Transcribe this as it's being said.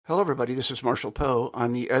Hello, everybody. This is Marshall Poe.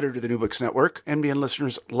 I'm the editor of the New Books Network. NBN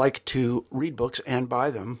listeners like to read books and buy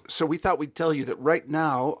them. So we thought we'd tell you that right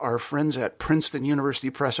now, our friends at Princeton University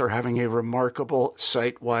Press are having a remarkable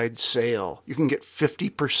site-wide sale. You can get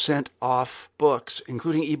 50% off books,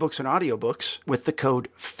 including ebooks and audiobooks, with the code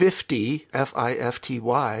 50,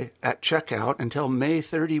 F-I-F-T-Y, at checkout until May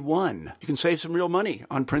 31. You can save some real money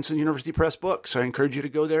on Princeton University Press books. I encourage you to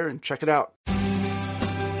go there and check it out.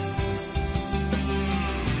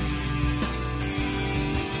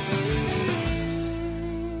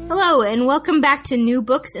 Hello, and welcome back to New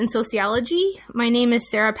Books in Sociology. My name is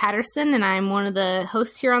Sarah Patterson, and I'm one of the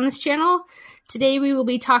hosts here on this channel. Today we will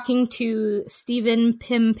be talking to Stephen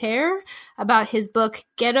Pimpare about his book,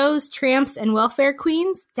 Ghettos, Tramps, and Welfare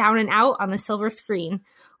Queens, Down and Out on the Silver Screen.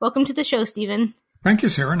 Welcome to the show, Stephen. Thank you,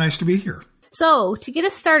 Sarah. Nice to be here. So, to get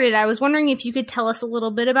us started, I was wondering if you could tell us a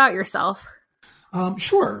little bit about yourself.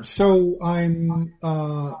 Sure. So I'm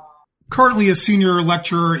currently a senior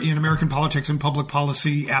lecturer in American politics and public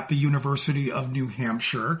policy at the University of New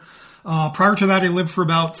Hampshire. Prior to that, I lived for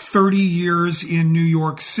about 30 years in New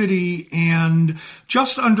York City, and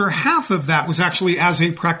just under half of that was actually as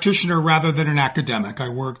a practitioner rather than an academic. I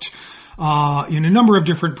worked in a number of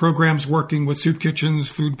different programs, working with soup kitchens,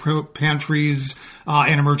 food pantries,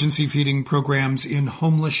 and emergency feeding programs in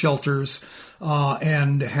homeless shelters,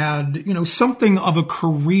 and had, something of a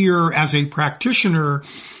career as a practitioner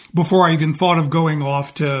before I even thought of going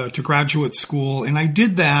off to graduate school. And I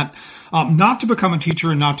did that not to become a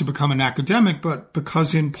teacher and not to become an academic, but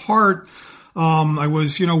because in part I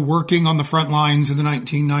was, working on the front lines in the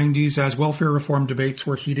 1990s as welfare reform debates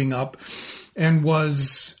were heating up, and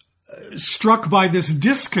was struck by this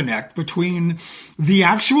disconnect between the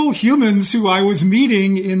actual humans who I was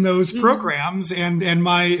meeting in those programs and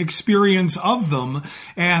my experience of them,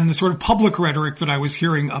 and the sort of public rhetoric that I was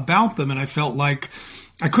hearing about them. And I felt like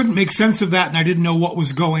I couldn't make sense of that, and I didn't know what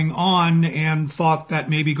was going on, and thought that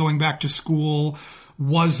maybe going back to school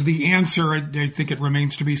was the answer. I think it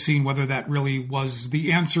remains to be seen whether that really was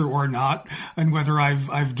the answer or not, and whether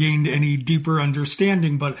I've gained any deeper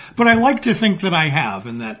understanding. But I like to think that I have,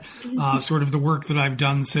 and that sort of the work that I've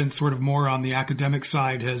done since sort of more on the academic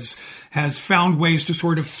side has found ways to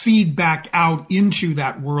sort of feed back out into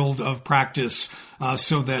that world of practice,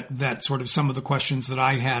 so that sort of some of the questions that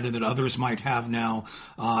I had and that others might have now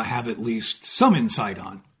have at least some insight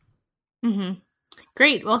on. Mm-hmm.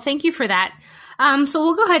 Great. Well, thank you for that. So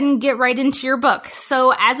we'll go ahead and get right into your book.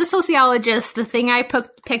 So as a sociologist, the thing I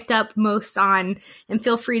picked up most on, and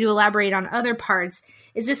feel free to elaborate on other parts,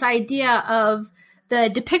 is this idea of the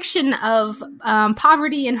depiction of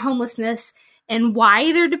poverty and homelessness and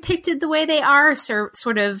why they're depicted the way they are. So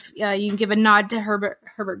sort of you can give a nod to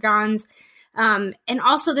Herbert Gans. And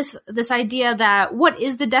also this idea that what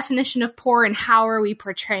is the definition of poor and how are we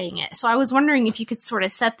portraying it? So I was wondering if you could sort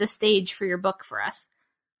of set the stage for your book for us.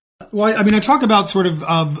 Well, I talk about sort of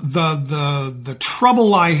the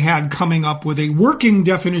trouble I had coming up with a working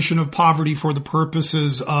definition of poverty for the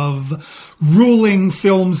purposes of ruling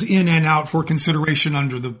films in and out for consideration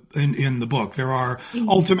in the book. There are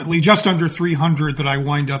ultimately just under 300 that I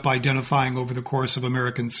wind up identifying over the course of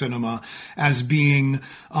American cinema as being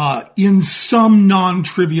in some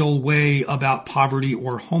non-trivial way about poverty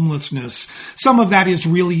or homelessness. Some of that is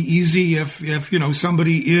really easy if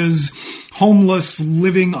somebody is homeless,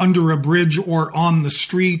 living under a bridge or on the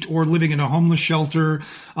street or living in a homeless shelter.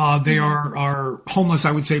 They are homeless,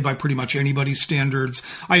 I would say, by pretty much anybody's standards.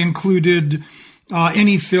 I included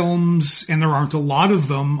any films, and there aren't a lot of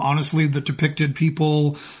them, honestly, that depicted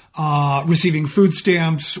people receiving food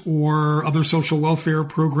stamps or other social welfare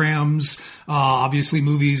programs. Obviously,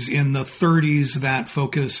 movies in the 30s that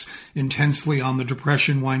focus intensely on the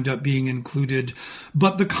Depression wind up being included.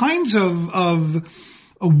 But the kinds of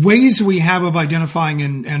ways we have of identifying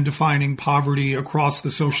and defining poverty across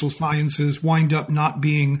the social sciences wind up not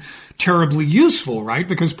being terribly useful, right?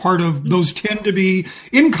 Because part of those tend to be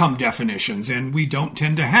income definitions, and we don't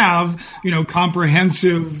tend to have,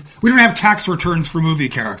 comprehensive, we don't have tax returns for movie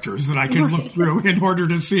characters that I can look through in order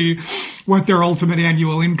to see what their ultimate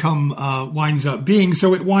annual income winds up being.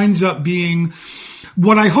 So it winds up being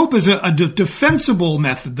what I hope is a defensible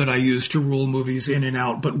method that I use to rule movies in and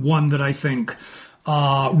out, but one that I think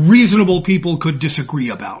reasonable people could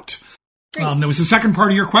disagree about. There was the second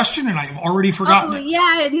part of your question, and I have already forgotten it.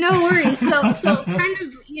 Yeah, no worries. So kind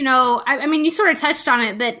of, you sort of touched on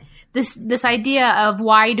it, but this idea of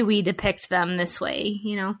why do we depict them this way,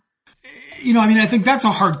 I think that's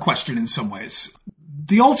a hard question in some ways.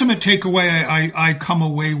 The ultimate takeaway I come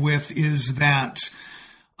away with is that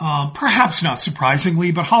Perhaps not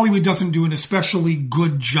surprisingly, but Hollywood doesn't do an especially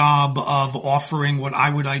good job of offering what I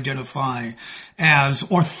would identify as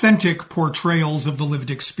authentic portrayals of the lived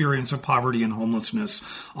experience of poverty and homelessness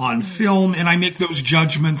on film. And I make those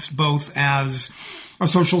judgments both as a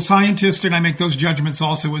social scientist, and I make those judgments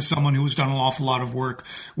also as someone who has done an awful lot of work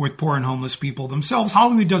with poor and homeless people themselves.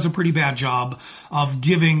 Hollywood does a pretty bad job of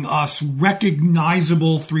giving us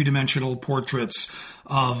recognizable three-dimensional portraits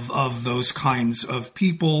of those kinds of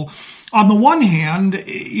people. On the one hand,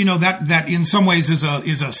 that in some ways is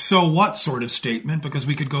a so what sort of statement, because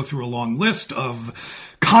we could go through a long list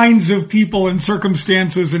of kinds of people and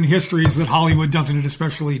circumstances and histories that Hollywood doesn't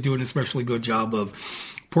do an especially good job of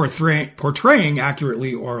portraying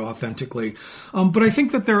accurately or authentically. But I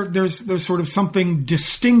think that there's sort of something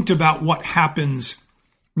distinct about what happens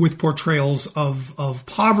with portrayals of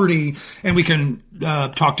poverty, and we can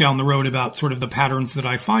talk down the road about sort of the patterns that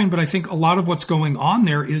I find, but I think a lot of what's going on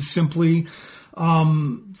there is simply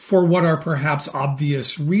for what are perhaps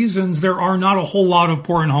obvious reasons. There are not a whole lot of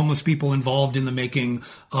poor and homeless people involved in the making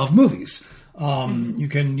of movies. You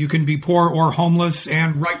can be poor or homeless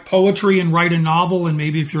and write poetry and write a novel, and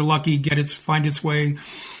maybe if you're lucky find its way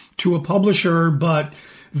to a publisher, but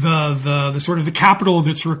the sort of the capital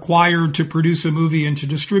that's required to produce a movie and to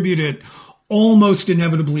distribute it almost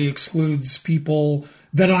inevitably excludes people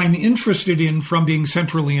that I'm interested in from being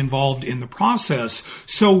centrally involved in the process.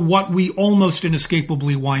 So what we almost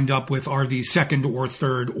inescapably wind up with are the second or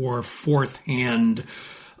third or fourth hand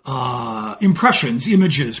impressions,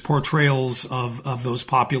 images, portrayals of those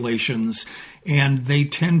populations. And they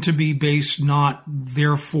tend to be based not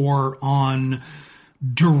therefore on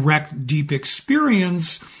direct, deep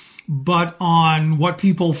experience, but on what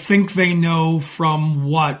people think they know from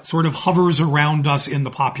what sort of hovers around us in the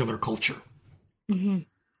popular culture. Mm-hmm.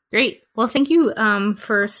 Great. Well, thank you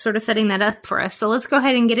for sort of setting that up for us. So let's go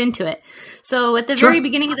ahead and get into it. So at the very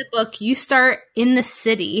beginning of the book, you start in the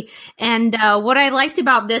city. And what I liked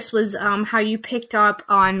about this was how you picked up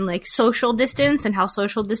on like social distance and how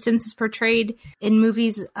social distance is portrayed in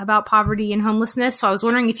movies about poverty and homelessness. So I was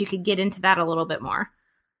wondering if you could get into that a little bit more.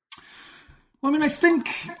 Well, I think,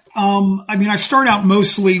 I start out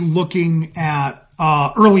mostly looking at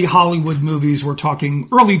early Hollywood movies. We're talking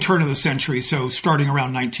early turn of the century, so starting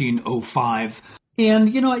around 1905.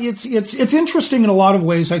 And, it's interesting in a lot of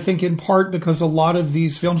ways, I think, in part because a lot of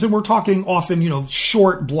these films, and we're talking often,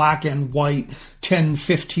 short black and white, 10,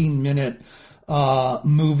 15-minute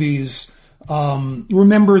movies.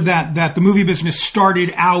 Remember that the movie business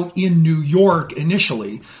started out in New York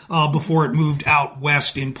initially, before it moved out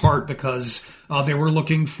west, in part because they were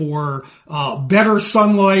looking for better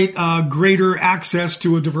sunlight, greater access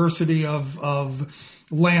to a diversity of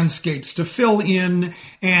landscapes to fill in,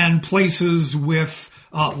 and places with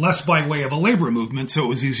less by way of a labor movement, so it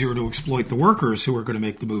was easier to exploit the workers who were going to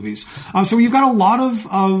make the movies. So you've got a lot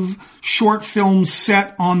of short films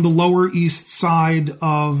set on the Lower East Side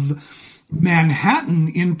of Manhattan,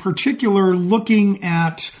 in particular, looking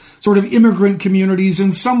at sort of immigrant communities,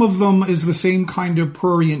 and some of them is the same kind of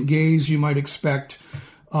prurient gaze you might expect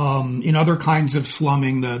in other kinds of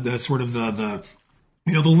slumming, the sort of the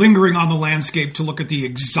lingering on the landscape to look at the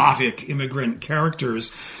exotic immigrant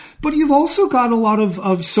characters. But you've also got a lot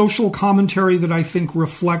of social commentary that I think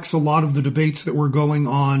reflects a lot of the debates that were going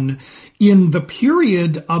on in the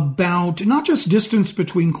period about not just distance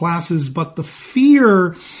between classes, but the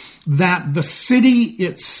fear that the city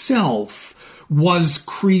itself was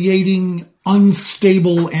creating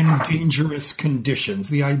unstable and dangerous conditions.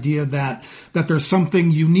 The idea that there's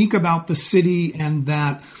something unique about the city, and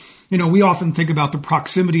that, we often think about the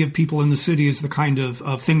proximity of people in the city as the kind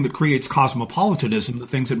of thing that creates cosmopolitanism, the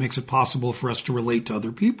things that makes it possible for us to relate to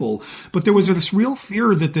other people. But there was this real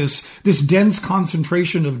fear that this dense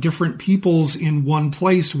concentration of different peoples in one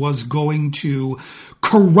place was going to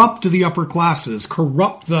corrupt the upper classes,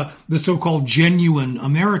 corrupt the so-called genuine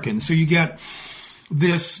Americans. So you get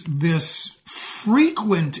this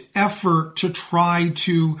frequent effort to try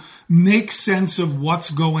to make sense of what's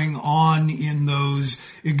going on in those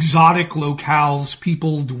exotic locales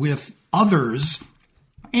peopled with others.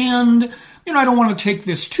 And, I don't want to take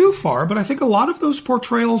this too far, but I think a lot of those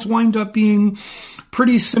portrayals wind up being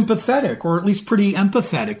pretty sympathetic, or at least pretty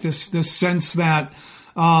empathetic. This sense that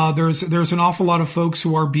there's an awful lot of folks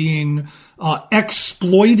who are being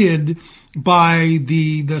exploited by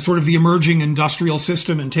the sort of the emerging industrial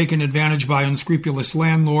system and taken advantage by unscrupulous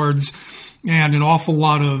landlords, and an awful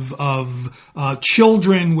lot of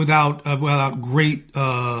children without great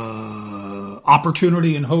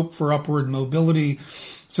opportunity and hope for upward mobility.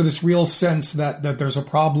 So this real sense that there's a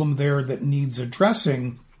problem there that needs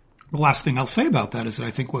addressing. the last thing I'll say about that is that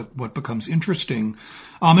I think what becomes interesting,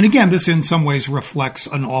 and again, this in some ways reflects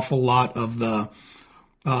an awful lot of the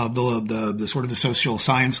sort of the social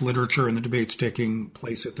science literature and the debates taking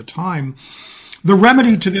place at the time. The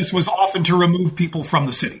remedy to this was often to remove people from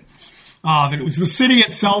the city. That it was the city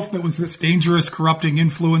itself that was this dangerous, corrupting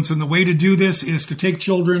influence. And the way to do this is to take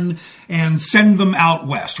children and send them out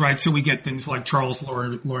west, right? So we get things like Charles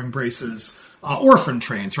Loring Brace's orphan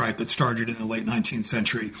trains, right, that started in the late 19th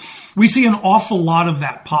century. We see an awful lot of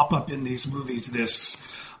that pop up in these movies, this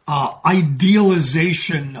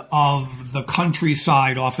idealization of the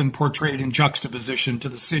countryside, often portrayed in juxtaposition to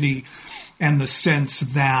the city, and the sense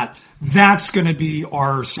that that's going to be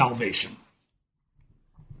our salvation.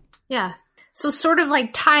 Yeah. So sort of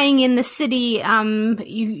like tying in the city,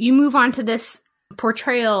 you move on to this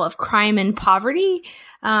portrayal of crime and poverty,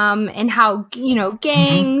 and how,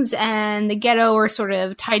 gangs and the ghetto are sort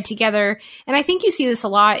of tied together. And I think you see this a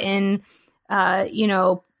lot in,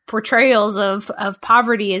 portrayals of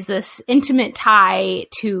poverty as this intimate tie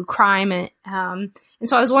to crime. And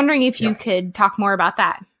so I was wondering if you could talk more about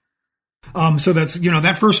that. So that's,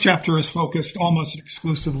 that first chapter is focused almost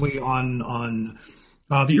exclusively on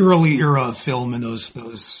the early era of film and those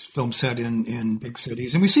films set in big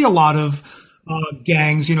cities. And we see a lot of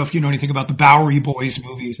gangs, if you know anything about the Bowery Boys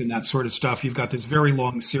movies and that sort of stuff. You've got this very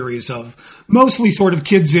long series of mostly sort of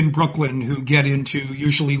kids in Brooklyn who get into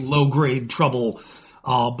usually low-grade trouble,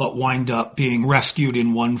 but wind up being rescued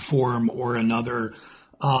in one form or another.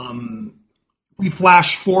 We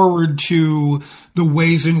flash forward to the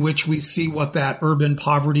ways in which we see what that urban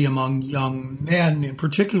poverty among young men in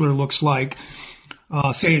particular looks like.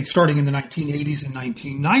 Say it's starting in the 1980s and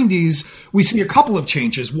 1990s, we see a couple of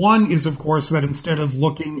changes. One is, of course, that instead of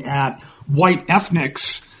looking at white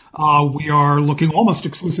ethnics, we are looking almost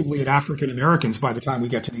exclusively at African Americans by the time we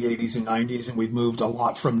get to the 80s and 90s, and we've moved a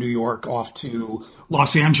lot from New York off to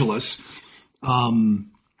Los Angeles.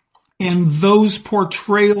 And those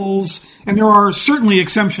portrayals, and there are certainly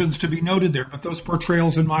exceptions to be noted there, but those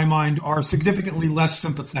portrayals in my mind are significantly less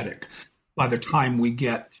sympathetic by the time we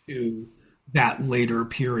get to that later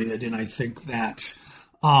period. And I think that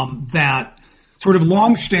that sort of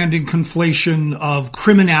longstanding conflation of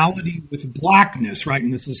criminality with blackness, right?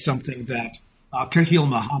 And this is something that Kahil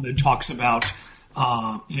Muhammad talks about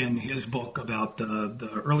in his book about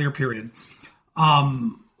the earlier period.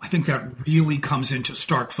 I think that really comes into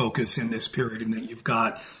stark focus in this period, in that you've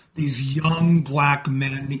got these young black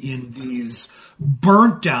men in these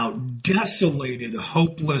burnt out, desolated,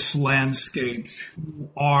 hopeless landscapes who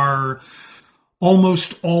are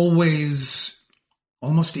almost always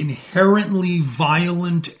almost inherently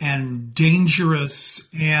violent and dangerous.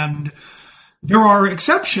 And there are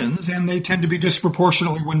exceptions, and they tend to be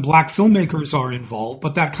disproportionately when black filmmakers are involved.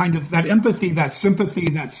 But that kind of, that empathy, that sympathy,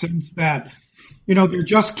 that sense that, they're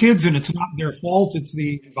just kids and it's not their fault. It's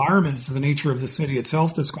the environment, it's the nature of the city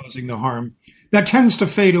itself that's causing the harm. That tends to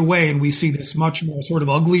fade away, and we see this much more sort of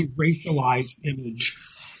ugly, racialized image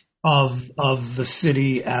of the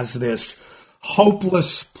city as this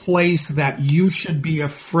hopeless place that you should be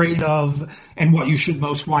afraid of, and what you should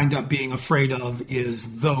most wind up being afraid of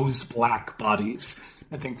is those black bodies.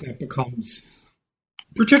 I think that becomes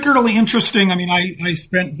particularly interesting. I mean, I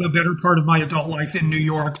spent the better part of my adult life in New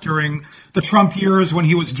York during the Trump years, when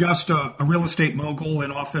he was just a real estate mogul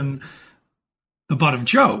and often the butt of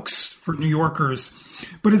jokes for New Yorkers.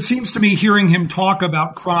 But it seems to me, hearing him talk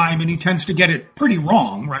about crime, and he tends to get it pretty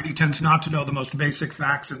wrong, right? He tends not to know the most basic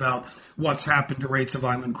facts about what's happened to rates of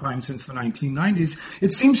violent crime since the 1990s.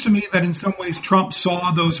 It seems to me that in some ways Trump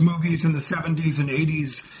saw those movies in the 70s and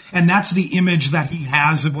 80s, and that's the image that he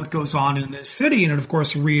has of what goes on in this city. And it, of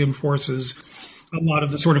course, reinforces a lot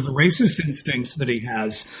of the sort of the racist instincts that he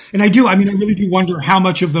has. And I really do wonder how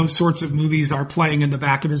much of those sorts of movies are playing in the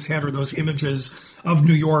back of his head, or those images of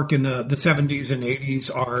New York in the 70s and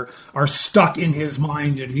 80s are stuck in his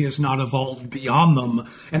mind, and he has not evolved beyond them.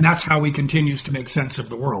 And that's how he continues to make sense of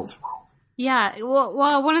the world. Yeah.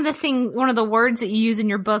 Well, one of the words that you use in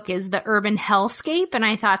your book is the urban hellscape. And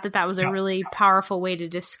I thought that was a really powerful way to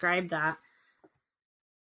describe that.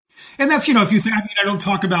 And that's, if you think, I don't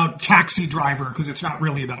talk about Taxi Driver because it's not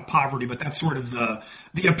really about poverty, but that's sort of the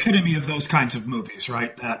epitome of those kinds of movies,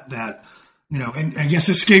 right? That and yes,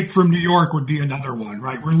 Escape from New York would be another one,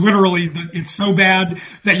 right? Where literally it's so bad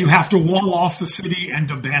that you have to wall off the city and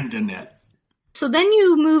abandon it. So then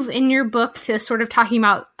you move in your book to sort of talking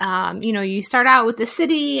about, you start out with the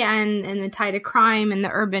city and the tie to crime and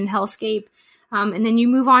the urban hellscape. And then you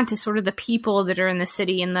move on to sort of the people that are in the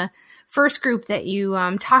city. And the first group that you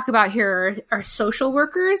talk about here are social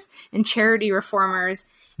workers and charity reformers.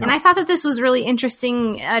 And I thought that this was really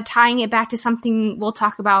interesting, tying it back to something we'll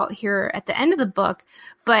talk about here at the end of the book.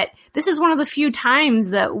 But this is one of the few times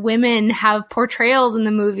that women have portrayals in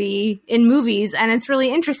movies. And it's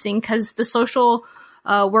really interesting because the social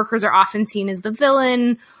workers are often seen as the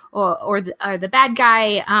villain or the bad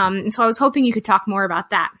guy. And so I was hoping you could talk more about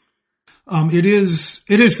that. It is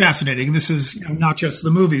fascinating. This is not just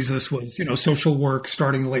the movies. This was social work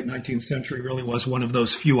starting in the late 19th century really was one of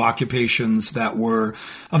those few occupations that were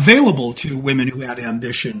available to women who had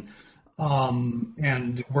ambition,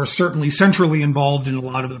 and were certainly centrally involved in a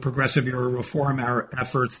lot of the progressive era reform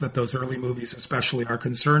efforts that those early movies especially are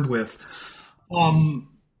concerned with.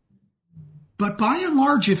 But by and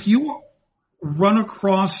large, if you run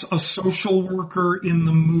across a social worker in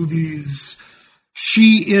the movies,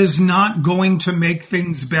 she is not going to make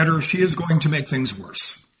things better. She is going to make things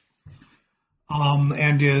worse.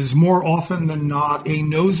 And is more often than not a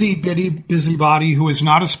nosy, busybody who is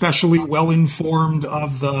not especially well informed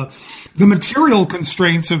of the material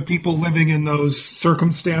constraints of people living in those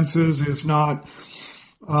circumstances, is not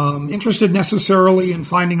interested necessarily in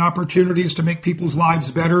finding opportunities to make people's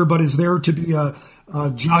lives better, but is there to be a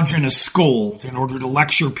judge and a scold in order to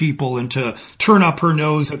lecture people and to turn up her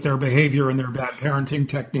nose at their behavior and their bad parenting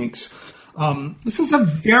techniques. This is a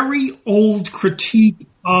very old critique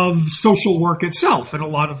of social work itself. And a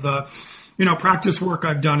lot of the, practice work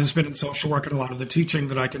I've done has been in social work, and a lot of the teaching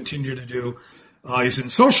that I continue to do is in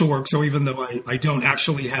social work. So even though I don't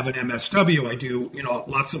actually have an MSW, I do,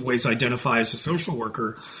 lots of ways identify as a social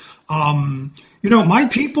worker. My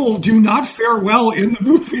people do not fare well in the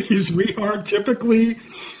movies. We are typically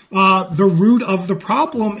the root of the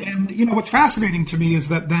problem. And, what's fascinating to me is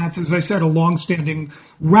that that's, as I said, a longstanding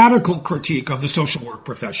radical critique of the social work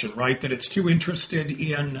profession, right? That it's too interested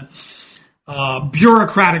in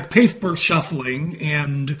bureaucratic paper shuffling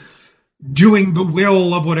and doing the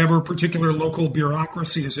will of whatever particular local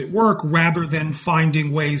bureaucracy is at work, rather than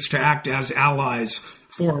finding ways to act as allies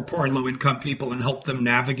for poor and low-income people and help them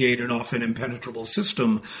navigate an often impenetrable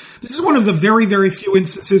system. This is one of the very, very few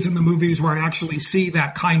instances in the movies where I actually see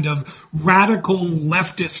that kind of radical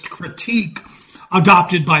leftist critique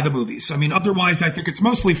adopted by the movies. I mean, otherwise, I think it's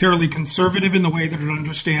mostly fairly conservative in the way that it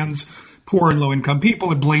understands poor and low-income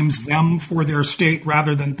people. It blames them for their state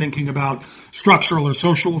rather than thinking about structural or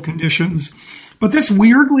social conditions. But this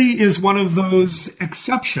weirdly is one of those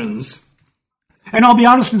exceptions. And I'll be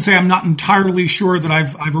honest and say I'm not entirely sure that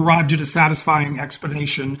I've arrived at a satisfying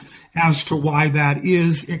explanation as to why that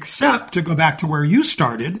is, except to go back to where you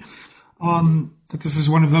started, that this is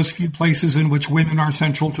one of those few places in which women are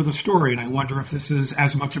central to the story. And I wonder if this is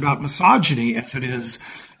as much about misogyny as it is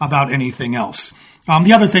about anything else.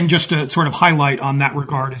 The other thing, just to sort of highlight on that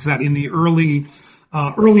regard, is that in the early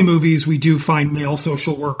movies, we do find male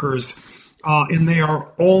social workers, and they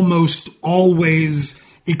are almost always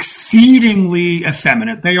exceedingly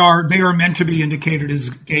effeminate. They are meant to be indicated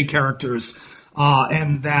as gay characters,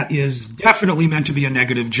 and that is definitely meant to be a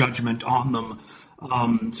negative judgment on them.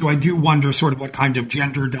 So I do wonder sort of what kind of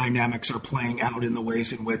gender dynamics are playing out in the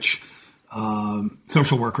ways in which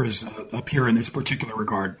social workers appear in this particular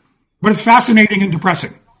regard. But it's fascinating and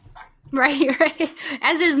depressing. Right.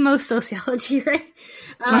 As is most sociology, right?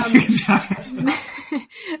 Exactly.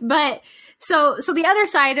 But so the other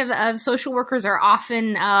side of social workers are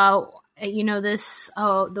often, the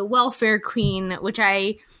welfare queen, which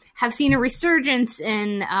I have seen a resurgence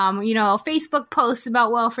in, Facebook posts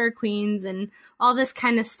about welfare queens and all this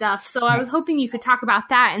kind of stuff. So I was hoping you could talk about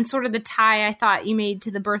that, and sort of the tie I thought you made to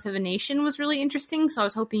The Birth of a Nation was really interesting. So I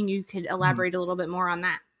was hoping you could elaborate a little bit more on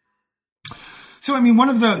that. So, I mean, one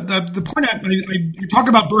of the point I talk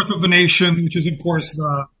about Birth of a Nation, which is, of course,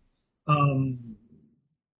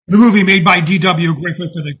 the movie made by D.W.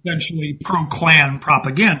 Griffith that essentially pro-Klan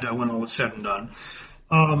propaganda when all is said and done.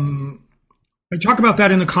 I talk about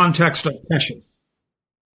that in the context of Precious,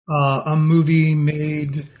 a movie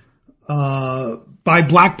made by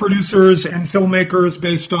Black producers and filmmakers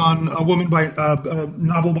based on a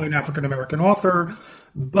novel by an African-American author,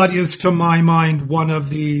 but is, to my mind, one of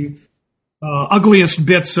the ugliest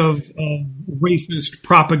bits of racist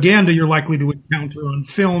propaganda you're likely to encounter on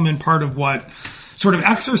film. And part of what sort of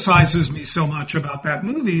exercises me so much about that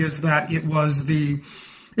movie is that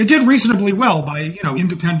it did reasonably well by,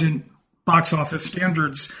 independent box office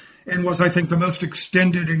standards, and was, I think, the most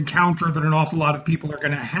extended encounter that an awful lot of people are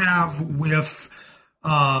going to have with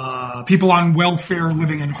people on welfare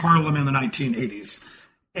living in Harlem in the 1980s.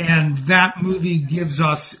 And that movie gives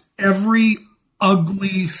us every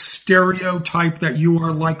ugly stereotype that you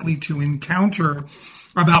are likely to encounter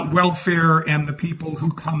about welfare and the people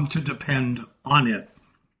who come to depend on it.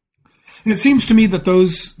 And it seems to me that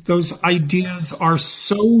those ideas are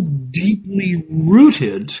so deeply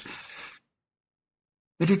rooted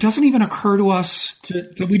that it doesn't even occur to us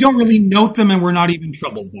that we don't really note them, and we're not even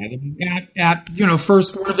troubled by them. At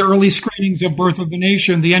first, one of the early screenings of Birth of the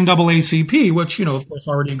Nation, the NAACP, which, of course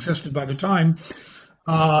already existed by the time,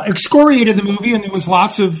 excoriated the movie, and there was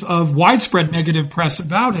lots of widespread negative press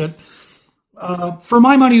about it. For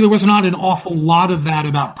my money, there was not an awful lot of that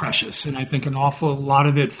about Precious, and I think an awful lot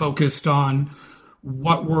of it focused on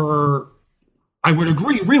what were, I would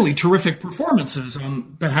agree, really terrific performances on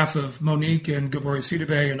behalf of Monique and Gabourey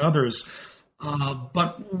Sidibe and others,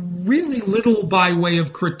 but really little by way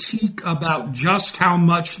of critique about just how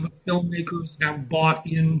much the filmmakers have bought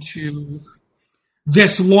into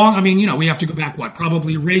this long, we have to go back,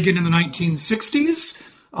 probably Reagan in the 1960s,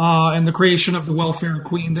 and the creation of the welfare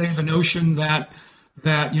queen. They have a notion that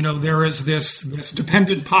there is this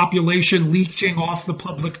dependent population leeching off the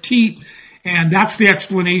public teat, and that's the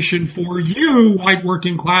explanation for you, white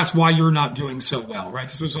working class, why you're not doing so well, right?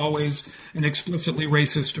 This was always an explicitly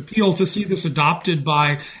racist appeal. To see this adopted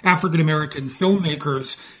by African-American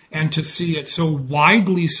filmmakers and to see it so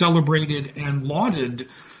widely celebrated and lauded,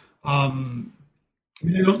 I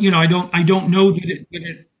don't know that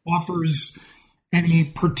it offers any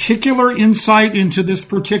particular insight into this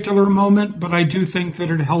particular moment, but I do think that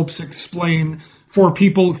it helps explain for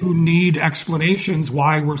people who need explanations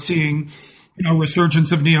why we're seeing,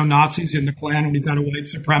 resurgence of neo-Nazis in the Klan, and we've got a white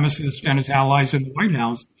supremacist and his allies in the White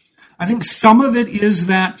House. I think some of it is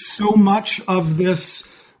that so much of this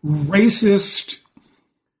racist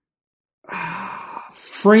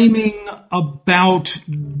framing about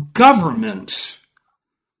government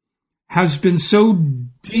has been so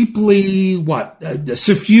deeply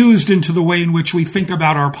suffused into the way in which we think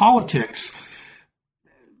about our politics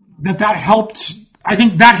that helped. I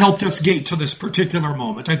think that helped us get to this particular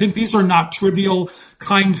moment. I think these are not trivial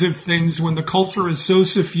kinds of things when the culture is so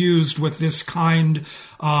suffused with this kind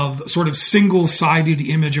of sort of single-sided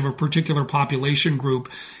image of a particular population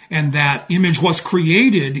group, and that image was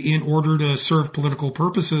created in order to serve political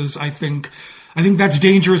purposes. I think that's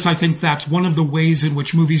dangerous. I think that's one of the ways in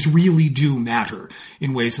which movies really do matter,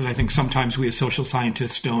 in ways that I think sometimes we as social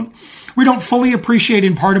scientists don't fully appreciate.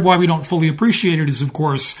 And part of why we don't fully appreciate it is, of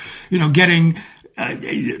course,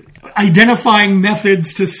 identifying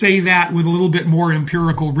methods to say that with a little bit more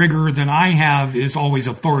empirical rigor than I have is always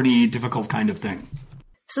a thorny, difficult kind of thing.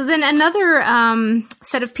 So then another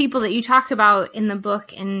set of people that you talk about in the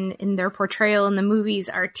book and in their portrayal in the movies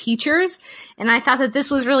are teachers. And I thought that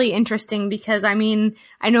this was really interesting because, I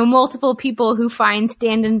know multiple people who find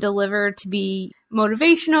Stand and Deliver to be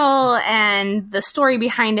motivational and the story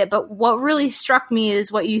behind it. But what really struck me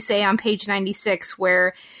is what you say on page 96,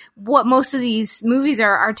 where what most of these movies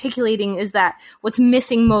are articulating is that what's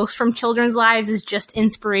missing most from children's lives is just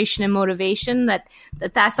inspiration and motivation,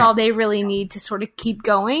 that's all they really need to sort of keep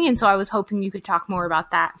going. And so I was hoping you could talk more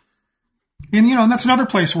about that. And, and that's another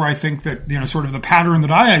place where I think that, sort of the pattern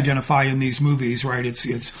that I identify in these movies, right? It's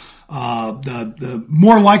the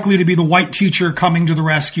more likely to be the white teacher coming to the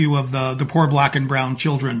rescue of the poor black and brown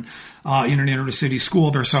children, in an inner city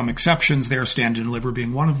school. There are some exceptions there, Stand and Deliver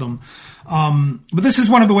being one of them. But this is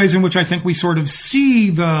one of the ways in which I think we sort of see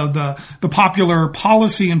the popular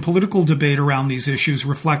policy and political debate around these issues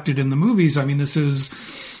reflected in the movies. This is,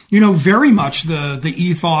 very much the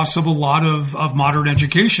ethos of a lot of modern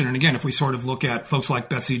education. And again, if we sort of look at folks like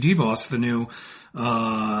Betsy DeVos, the new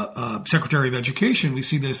Secretary of Education, we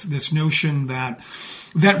see this notion that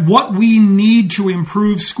what we need to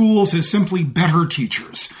improve schools is simply better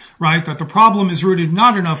teachers, right? That the problem is rooted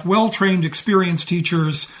not enough well-trained, experienced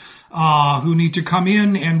teachers who need to come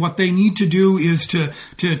in, and what they need to do is to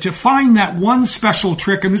find that one special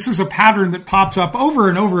trick. And this is a pattern that pops up over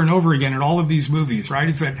and over and over again in all of these movies, right?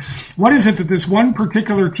 It's that, what is it that this one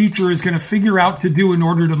particular teacher is going to figure out to do in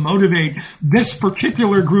order to motivate this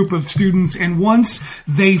particular group of students? And once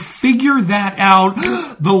they figure that out,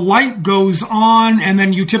 the light goes on, and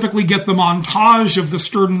then you typically get the montage of the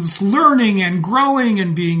students learning and growing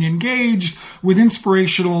and being engaged with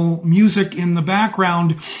inspirational music in the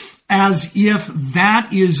background, as if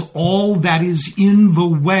that is all that is in the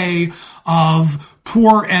way of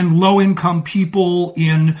poor and low-income people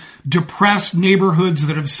in depressed neighborhoods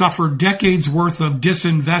that have suffered decades worth of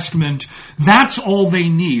disinvestment. That's all they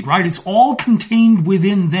need, right? It's all contained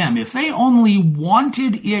within them. If they only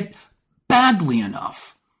wanted it badly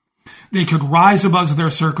enough, they could rise above their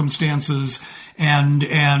circumstances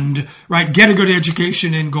and right, get a good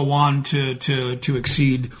education and go on to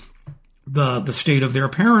exceed the state of their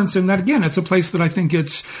parents. And that, again, it's a place that I think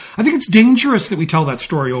it's dangerous that we tell that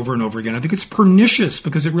story over and over again. I think it's pernicious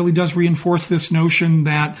because it really does reinforce this notion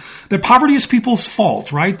that poverty is people's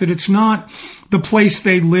fault, right? That it's not the place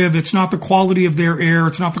they live. It's not the quality of their air.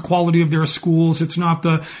 It's not the quality of their schools. It's not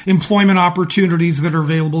the employment opportunities that are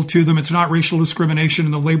available to them. It's not racial discrimination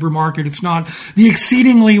in the labor market. It's not the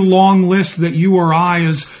exceedingly long list that you or I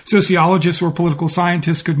as sociologists or political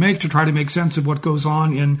scientists could make to try to make sense of what goes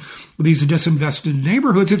on in these disinvested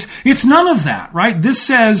neighborhoods. It's none of that, right? This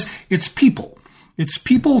says it's people. It's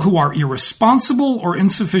people who are irresponsible or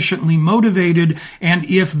insufficiently motivated. And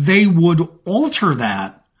if they would alter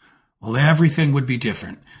that, well, everything would be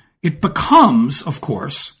different. It becomes, of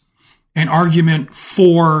course, an argument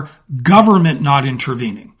for government not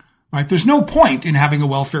intervening, right? There's no point in having a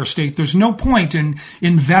welfare state. There's no point in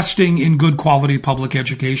investing in good quality public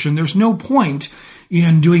education. There's no point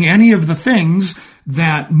in doing any of the things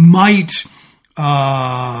that might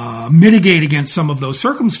mitigate against some of those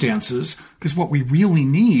circumstances, because what we really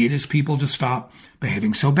need is people to stop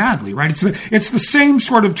behaving so badly, right? It's the same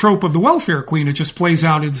sort of trope of the welfare queen. It just plays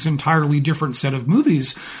out in this entirely different set of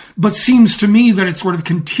movies, but seems to me that it sort of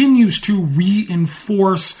continues to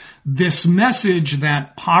reinforce this message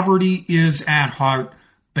that poverty is at heart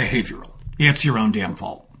behavioral. It's your own damn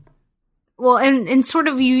fault. Well, and sort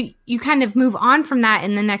of you kind of move on from that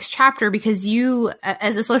in the next chapter because you,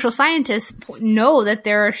 as a social scientist, know that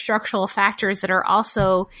there are structural factors that are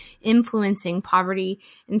also influencing poverty.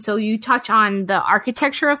 And so you touch on the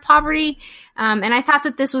architecture of poverty. And I thought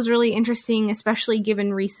that this was really interesting, especially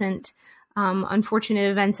given recent unfortunate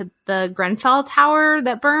events at the Grenfell Tower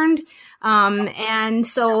that burned. And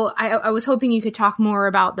so I was hoping you could talk more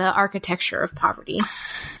about the architecture of poverty.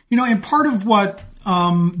 And part of what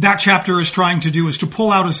that chapter is trying to do is to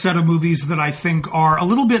pull out a set of movies that I think are a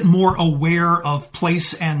little bit more aware of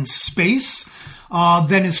place and space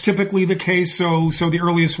than is typically the case. So the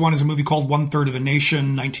earliest one is a movie called One Third of a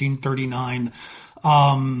Nation, 1939.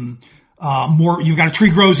 You've got A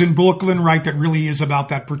Tree Grows in Brooklyn, right? That really is about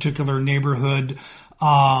that particular neighborhood.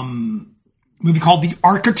 Movie called The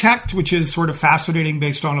Architect, which is sort of fascinating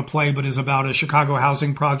based on a play, but is about a Chicago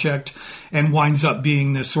housing project and winds up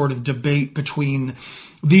being this sort of debate between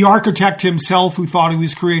the architect himself, who thought he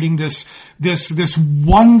was creating this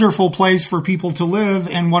wonderful place for people to live,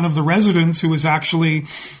 and one of the residents who was actually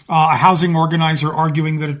a housing organizer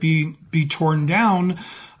arguing that it be torn down,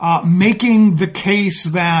 making the case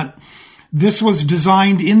that this was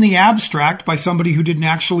designed in the abstract by somebody who didn't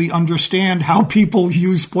actually understand how people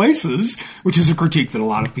use places, which is a critique that a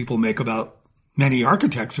lot of people make about many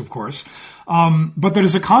architects, of course. But that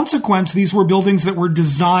as a consequence, these were buildings that were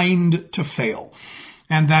designed to fail.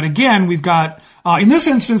 And that, again, we've got, in this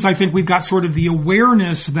instance, I think we've got sort of the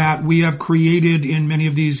awareness that we have created in many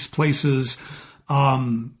of these places,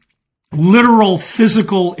 literal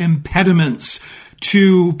physical impediments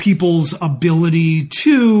to people's ability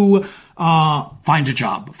to find a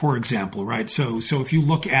job, for example, right? So if you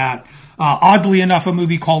look at, oddly enough, a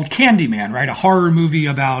movie called Candyman, right? A horror movie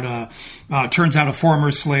about turns out a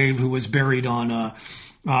former slave who was buried on a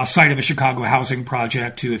site of a Chicago housing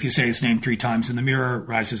project who, if you say his name 3 times in the mirror,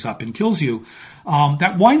 rises up and kills you.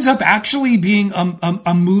 That winds up actually being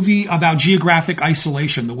a movie about geographic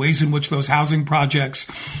isolation, the ways in which those housing projects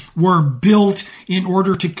were built in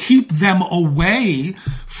order to keep them away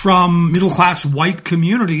from middle-class white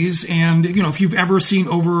communities. And, if you've ever seen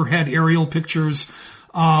overhead aerial pictures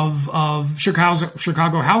of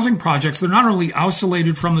Chicago housing projects, they're not only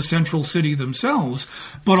isolated from the central city themselves,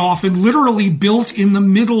 but often literally built in the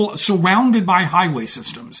middle, surrounded by highway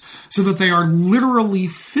systems, so that they are literally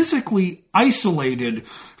physically isolated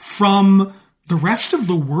from the rest of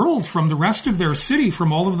the world, from the rest of their city,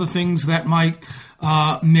 from all of the things that might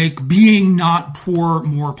make being not poor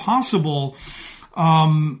more possible.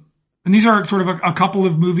 And these are sort of a couple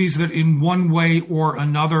of movies that in one way or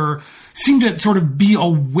another seem to sort of be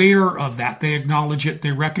aware of that. They acknowledge it,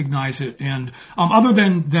 they recognize it. And other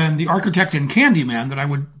than The Architect and Candyman, that I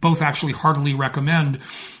would both actually heartily recommend,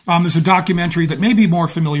 there's a documentary that may be more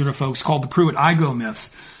familiar to folks called The Pruitt-Igoe Myth,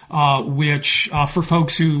 which for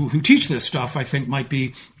folks who teach this stuff, I think might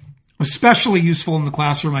be especially useful in the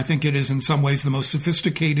classroom. I think it is in some ways the most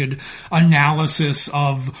sophisticated analysis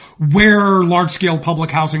of where large-scale public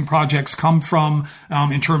housing projects come from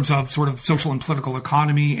in terms of sort of social and political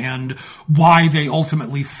economy and why they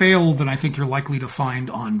ultimately fail than I think you're likely to find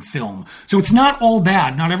on film. So it's not all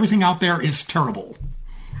bad. Not everything out there is terrible.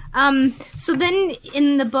 So then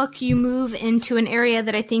in the book, you move into an area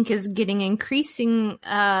that I think is getting increasing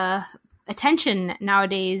attention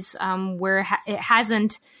nowadays, where it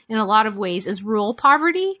hasn't in a lot of ways, is rural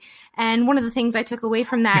poverty. And one of the things I took away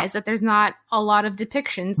from that is that there's not a lot of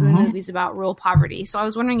depictions in the movies about rural poverty. So I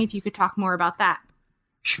was wondering if you could talk more about that.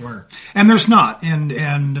 Sure. And there's not.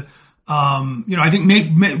 And I think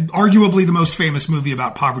arguably the most famous movie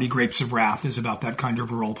about poverty, Grapes of Wrath, is about that kind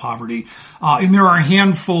of rural poverty. And there are a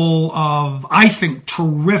handful of, I think,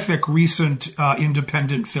 terrific recent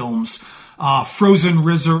independent films. Frozen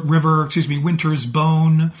River, Winter's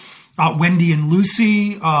Bone, Wendy and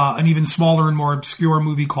Lucy, an even smaller and more obscure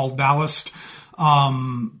movie called Ballast.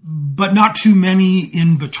 But not too many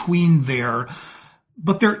in between there.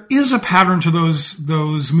 But there is a pattern to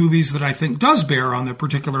those movies that I think does bear on the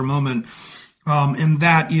particular moment. And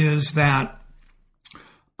that is that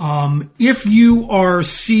if you are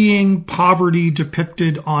seeing poverty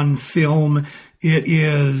depicted on film, it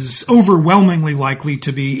is overwhelmingly likely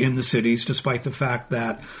to be in the cities, despite the fact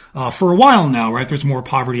that for a while now, right, there's more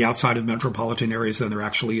poverty outside of metropolitan areas than there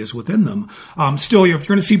actually is within them. Still, if you're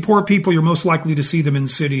going to see poor people, you're most likely to see them in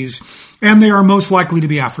cities, and they are most likely to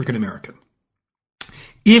be African American.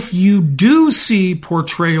 If you do see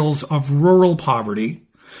portrayals of rural poverty,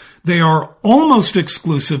 they are almost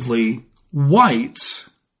exclusively whites,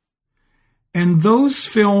 and those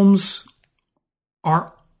films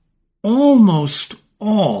are almost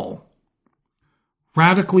all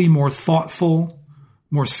radically more thoughtful,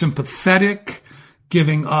 more sympathetic,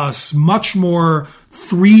 giving us much more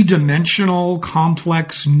three-dimensional,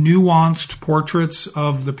 complex, nuanced portraits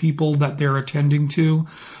of the people that they're attending to.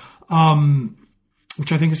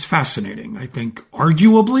 Which I think is fascinating. I think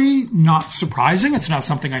arguably not surprising. It's not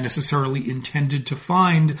something I necessarily intended to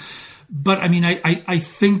find. But I mean, I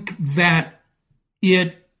think that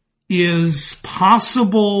it is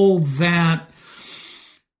possible that,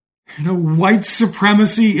 white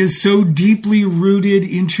supremacy is so deeply rooted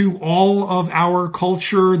into all of our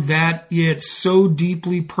culture that it so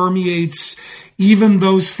deeply permeates even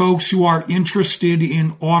those folks who are interested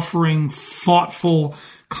in offering thoughtful,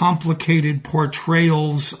 complicated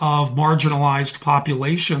portrayals of marginalized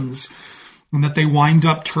populations, and that they wind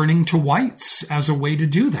up turning to whites as a way to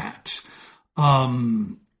do that.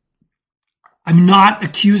 I'm not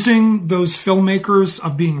accusing those filmmakers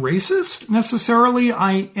of being racist necessarily.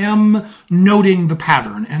 I am noting the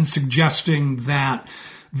pattern and suggesting that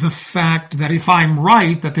the fact that if I'm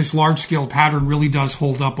right, that this large-scale pattern really does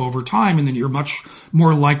hold up over time, and then you're much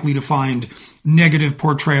more likely to find negative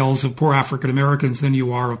portrayals of poor African Americans than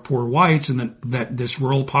you are of poor whites, and that this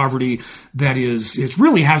rural poverty that it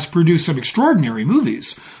really has produced some extraordinary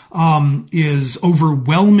movies, is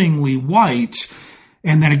overwhelmingly white.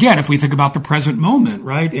 And then again, if we think about the present moment,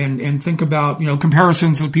 right, and think about,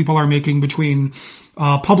 comparisons that people are making between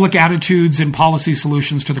public attitudes and policy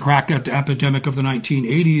solutions to the crack epidemic of the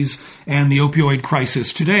 1980s and the opioid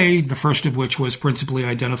crisis today, the first of which was principally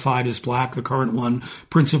identified as black, the current one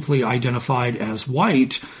principally identified as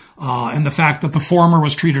white, and the fact that the former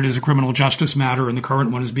was treated as a criminal justice matter and the current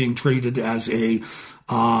one is being treated as a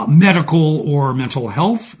medical or mental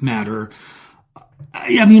health matter.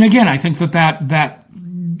 I mean, again, I think that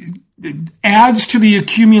adds to the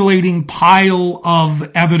accumulating pile of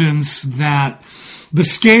evidence that the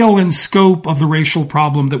scale and scope of the racial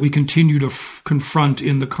problem that we continue to confront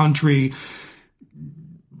in the country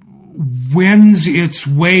wends its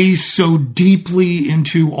way so deeply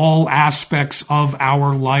into all aspects of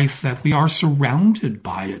our life that we are surrounded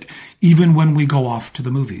by it, even when we go off to the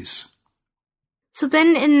movies. So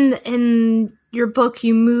then in your book,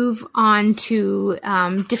 you move on to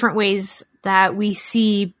different ways that we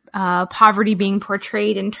see poverty being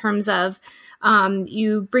portrayed in terms of,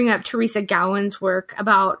 you bring up Teresa Gowan's work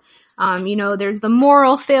about, there's the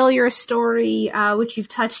moral failure story, which you've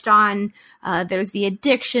touched on. There's the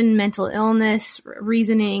addiction, mental illness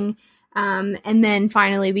reasoning. And then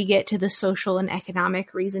finally we get to the social and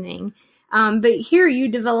economic reasoning. But here you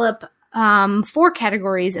develop 4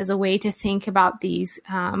 categories as a way to think about these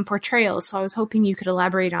portrayals. So I was hoping you could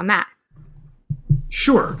elaborate on that.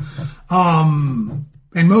 Sure.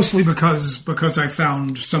 And mostly because I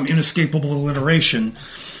found some inescapable alliteration.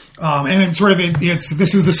 And it's sort of,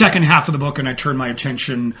 this is the second half of the book, and I turn my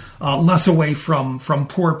attention less away from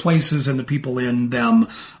poor places and the people in them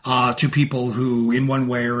to people who, in one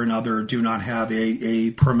way or another, do not have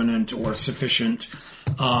a permanent or sufficient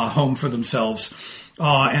home for themselves.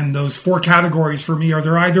 And those 4 categories for me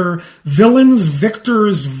they're either villains,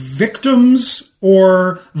 victors, victims,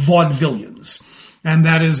 or vaudevillians. And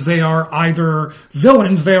that is, they are either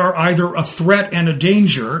villains, they are either a threat and a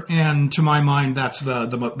danger. And to my mind, that's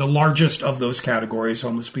the largest of those categories.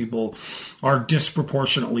 Homeless people are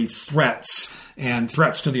disproportionately threats, and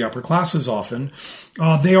threats to the upper classes often.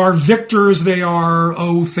 They are victors. They are,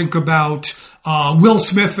 think about Will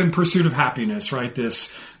Smith in Pursuit of Happiness, right?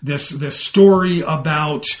 This story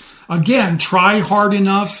about, again, try hard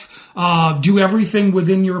enough, do everything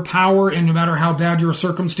within your power, and no matter how bad your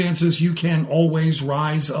circumstances, you can always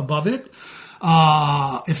rise above it.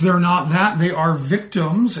 If they're not that, they are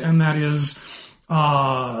victims, and that is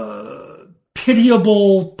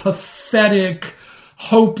pitiable, pathetic,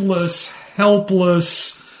 hopeless,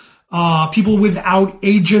 helpless, people without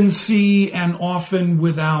agency and often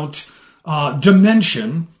without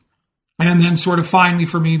dimension. And then sort of finally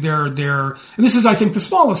for me, they're and this is, I think, the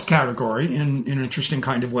smallest category in an interesting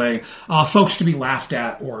kind of way, folks to be laughed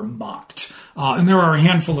at or mocked. And there are a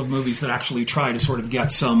handful of movies that actually try to sort of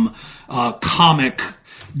get some comic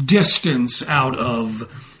distance out of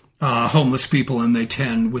homeless people, and they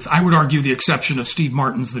tend, with, I would argue, the exception of Steve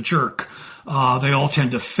Martin's The Jerk, they all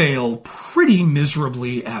tend to fail pretty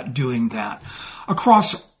miserably at doing that.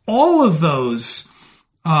 Across all of those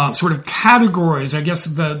sort of categories, I guess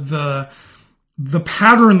the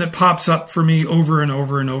pattern that pops up for me over and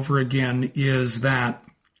over and over again is that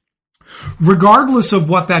regardless of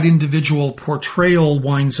what that individual portrayal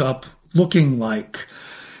winds up looking like,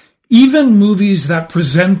 even movies that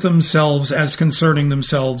present themselves as concerning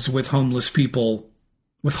themselves with homeless people,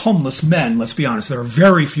 with homeless men, let's be honest, there are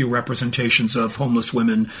very few representations of homeless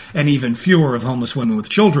women and even fewer of homeless women with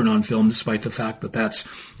children on film, despite the fact that that's,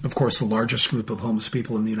 of course, the largest group of homeless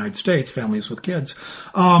people in the United States, families with kids.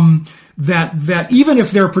 That even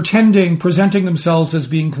if they're presenting themselves as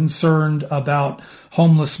being concerned about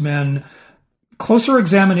homeless men, closer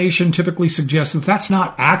examination typically suggests that that's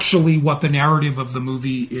not actually what the narrative of the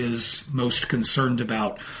movie is most concerned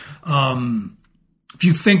about.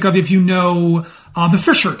 If you know The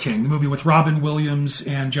Fisher King, the movie with Robin Williams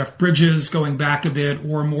and Jeff Bridges going back a bit,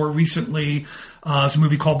 or more recently, is a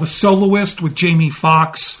movie called The Soloist with Jamie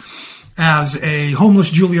Foxx as a homeless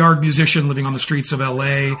Juilliard musician living on the streets of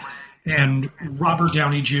L.A., and Robert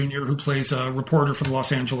Downey Jr., who plays a reporter for the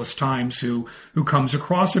Los Angeles Times, who comes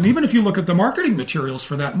across. And even if you look at the marketing materials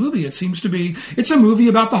for that movie, it seems to be, it's a movie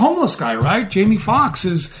about the homeless guy, right? Jamie Foxx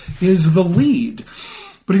is the lead.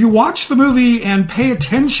 But if you watch the movie and pay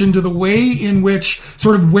attention to the way in which,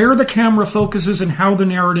 sort of where the camera focuses and how the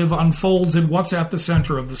narrative unfolds and what's at the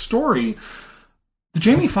center of the story, the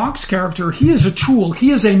Jamie Foxx character, he is a tool.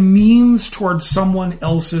 He is a means towards someone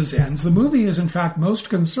else's ends. The movie is, in fact, most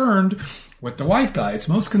concerned with the white guy. It's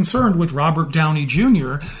most concerned with Robert Downey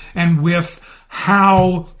Jr. and with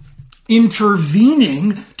how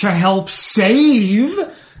intervening to help save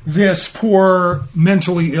this poor,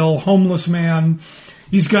 mentally ill, homeless man,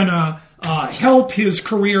 he's going to help his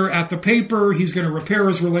career at the paper, he's going to repair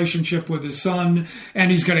his relationship with his son,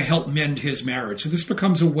 and he's going to help mend his marriage. So this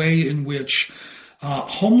becomes a way in which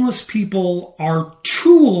homeless people are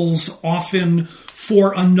tools often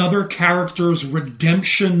for another character's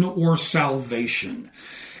redemption or salvation.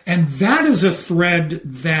 And that is a thread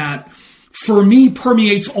that, for me,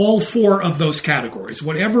 permeates all four of those categories.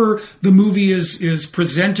 Whatever the movie is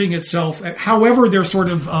presenting itself, however they're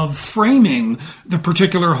sort of framing the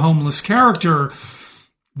particular homeless character,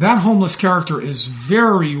 that homeless character is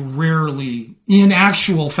very rarely, in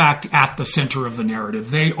actual fact, at the center of the narrative.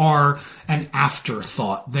 They are an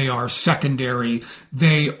afterthought. They are secondary.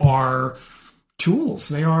 They are tools.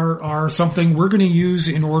 They are something we're going to use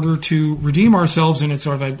in order to redeem ourselves. And it's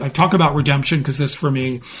sort of, I talk about redemption because this, for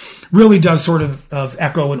me, really does sort of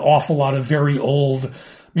echo an awful lot of very old,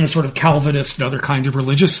 sort of Calvinist and other kinds of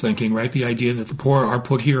religious thinking, right? The idea that the poor are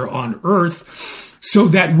put here on earth so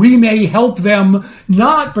that we may help them,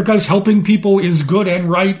 not because helping people is good and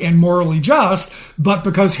right and morally just, but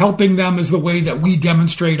because helping them is the way that we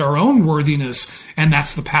demonstrate our own worthiness, and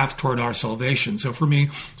that's the path toward our salvation. So for me,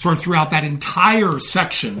 sort of throughout that entire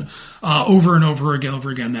section, over and over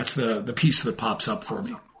again, that's the piece that pops up for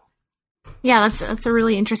me. Yeah, that's a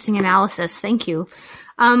really interesting analysis. Thank you.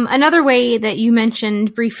 Another way that you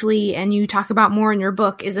mentioned briefly, and you talk about more in your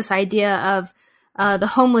book, is this idea of the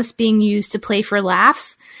homeless being used to play for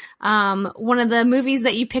laughs. One of the movies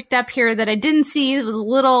that you picked up here that I didn't see, it was a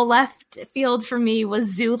little left field for me,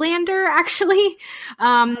 was Zoolander, actually.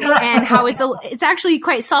 And how it's actually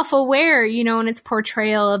quite self-aware, in its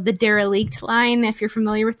portrayal of the derelict line, if you're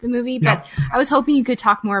familiar with the movie. But yeah. I was hoping you could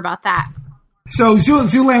talk more about that. So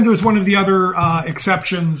Zoolander is one of the other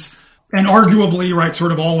exceptions. And arguably, right,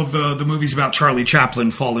 sort of all of the movies about Charlie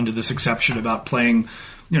Chaplin fall into this exception about playing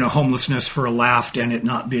homelessness for a laugh and it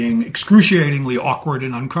not being excruciatingly awkward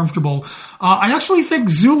and uncomfortable. I actually think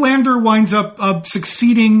Zoolander winds up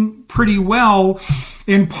succeeding pretty well,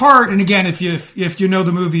 in part. And again, if you know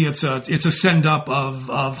the movie, it's a send up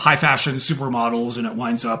of high fashion supermodels, and it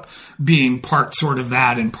winds up being part sort of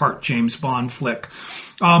that and part James Bond flick.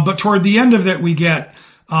 But toward the end of it, we get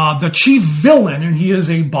the chief villain, and he is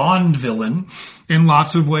a Bond villain in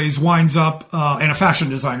lots of ways, winds up, and a fashion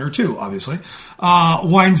designer too, obviously,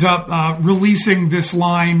 winds up releasing this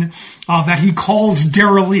line that he calls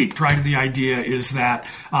derelict, right? The idea is that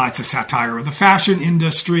it's a satire of the fashion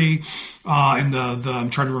industry. And I'm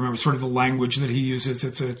trying to remember sort of the language that he uses.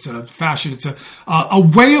 It's a fashion. It's a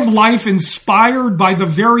way of life inspired by the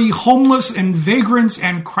very homeless and vagrants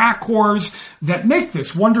and crack whores that make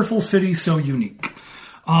this wonderful city so unique.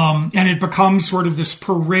 And it becomes sort of this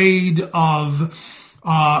parade of,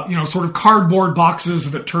 sort of cardboard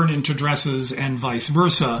boxes that turn into dresses and vice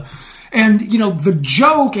versa. And, the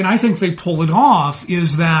joke, and I think they pull it off,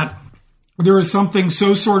 is that there is something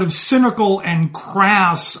so sort of cynical and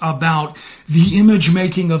crass about the image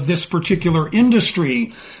making of this particular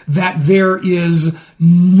industry that there is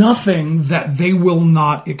nothing that they will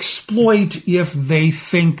not exploit if they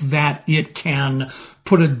think that it can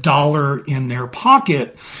put $1 in their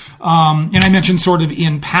pocket. And I mentioned sort of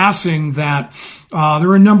in passing that there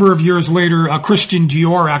are a number of years later, Christian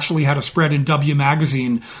Dior actually had a spread in W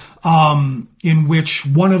Magazine in which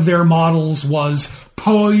one of their models was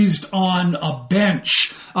poised on a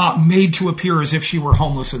bench, made to appear as if she were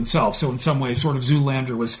homeless herself. So in some ways, sort of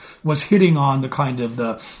Zoolander was hitting on the kind of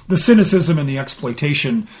the cynicism and the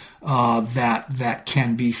exploitation that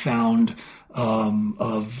can be found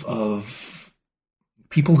of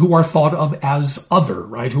people who are thought of as other,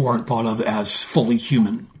 right? Who aren't thought of as fully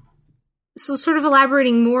human. So sort of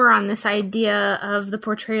elaborating more on this idea of the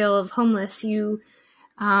portrayal of homeless, you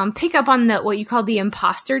pick up on what you call the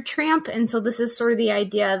imposter tramp. And so this is sort of the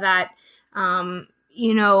idea that, often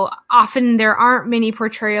there aren't many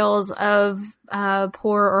portrayals of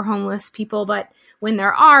poor or homeless people, but when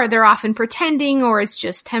there are, they're often pretending or it's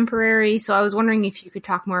just temporary. So I was wondering if you could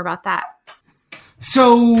talk more about that.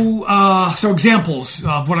 So examples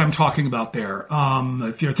of what I'm talking about there.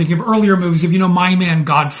 If you're thinking of earlier movies, if you know My Man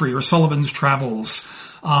Godfrey or Sullivan's Travels,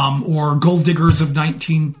 or Gold Diggers of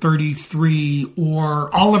 1933,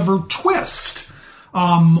 or Oliver Twist,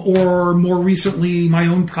 or more recently, My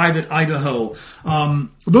Own Private Idaho.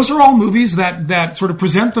 Those are all movies that sort of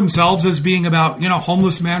present themselves as being about,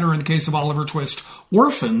 homeless men, or in the case of Oliver Twist,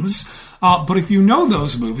 orphans. But if you know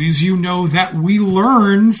those movies, you know that we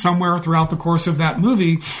learn somewhere throughout the course of that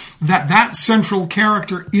movie that central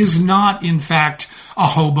character is not, in fact, a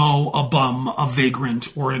hobo, a bum, a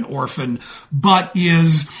vagrant, or an orphan, but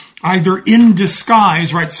is either in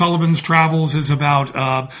disguise, right? Sullivan's Travels is about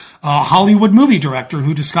a Hollywood movie director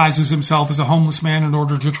who disguises himself as a homeless man in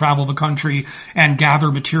order to travel the country and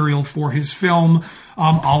gather material for his film.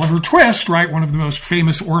 Oliver Twist, right? One of the most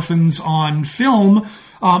famous orphans on film,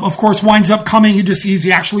 of course, winds up coming.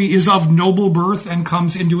 He actually is of noble birth and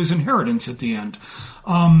comes into his inheritance at the end.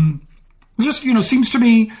 Seems to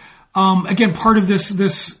me, again, part of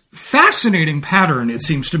this fascinating pattern, it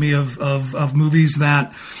seems to me, of movies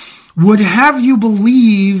that would have you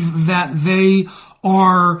believe that they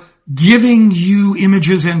are giving you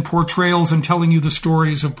images and portrayals and telling you the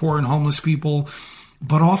stories of poor and homeless people,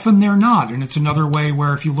 but often they're not. And it's another way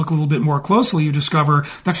where if you look a little bit more closely, you discover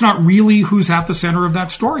that's not really who's at the center of that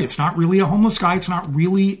story. It's not really a homeless guy. It's not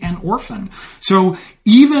really an orphan. So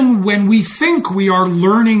even when we think we are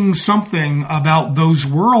learning something about those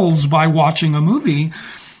worlds by watching a movie,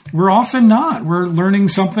 we're often not. We're learning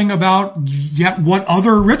something about yet what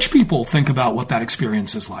other rich people think about what that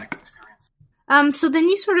experience is like. So then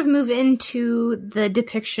you sort of move into the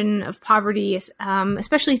depiction of poverty,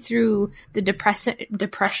 especially through the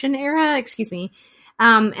Depression era,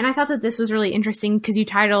 and I thought that this was really interesting because you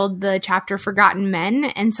titled the chapter Forgotten Men.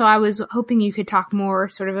 And so I was hoping you could talk more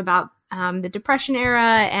sort of about the Depression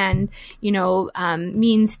era and,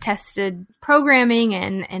 means-tested programming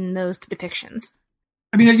and those depictions.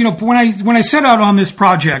 I mean, when I set out on this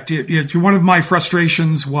project, one of my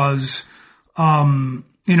frustrations was, and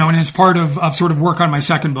as part of sort of work on my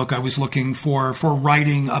second book, I was looking for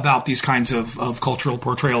writing about these kinds of cultural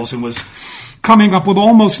portrayals and was coming up with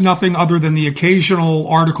almost nothing other than the occasional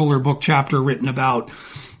article or book chapter written about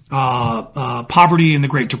poverty in the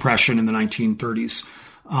Great Depression in the 1930s.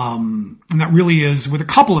 And that really is, with a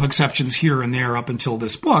couple of exceptions here and there up until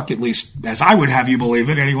this book, at least as I would have you believe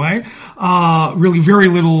it anyway, really very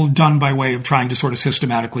little done by way of trying to sort of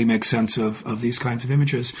systematically make sense of these kinds of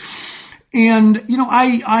images. And,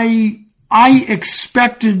 I I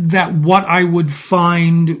expected that what I would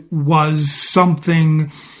find was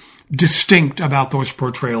something distinct about those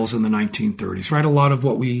portrayals in the 1930s, right? A lot of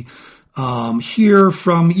what we hear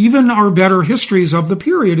from even our better histories of the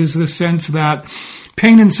period is the sense that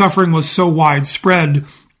pain and suffering was so widespread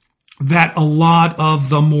that a lot of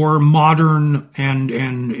the more modern and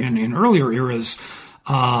in earlier eras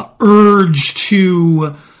urge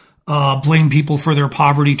to blame people for their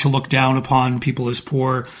poverty, to look down upon people as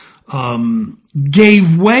poor,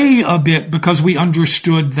 gave way a bit because we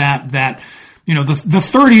understood that you know, the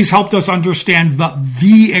 30s helped us understand that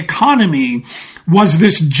the economy was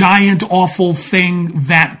this giant, awful thing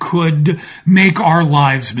that could make our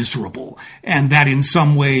lives miserable, and that in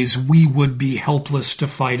some ways we would be helpless to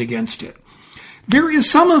fight against it. There is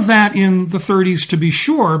some of that in the 30s, to be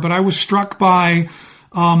sure, but I was struck by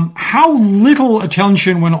how little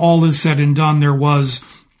attention, when all is said and done, there was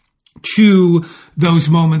to those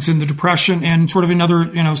moments in the Depression. And sort of another,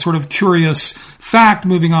 you know, sort of curious fact,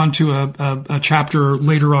 moving on to a chapter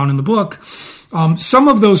later on in the book, some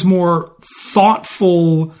of those more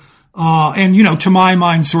thoughtful and, you know, to my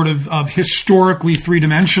mind, sort of historically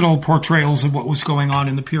three-dimensional portrayals of what was going on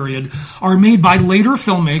in the period are made by later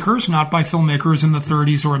filmmakers, not by filmmakers in the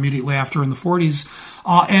 30s or immediately after in the 40s,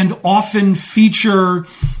 and often feature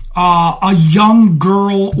a young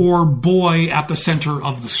girl or boy at the center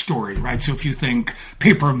of the story, right? So if you think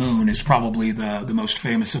Paper Moon is probably the most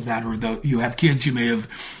famous of that, or you have kids, you may have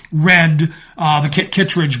read the Kit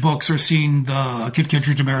Kittredge books or seen the Kit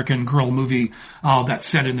Kittredge American Girl movie that's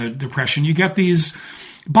set in the Depression. You get these,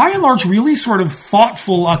 by and large, really sort of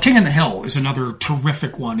thoughtful, King in the Hill is another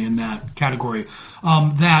terrific one in that category,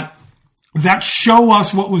 that show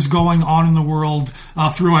us what was going on in the world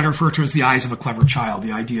through what I refer to as the eyes of a clever child,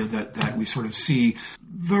 the idea that we sort of see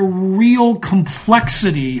the real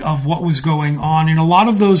complexity of what was going on in a lot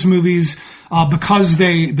of those movies, because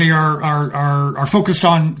they are focused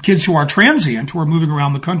on kids who are transient, who are moving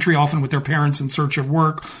around the country, often with their parents in search of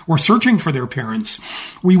work or searching for their parents.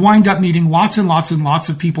 We wind up meeting lots and lots and lots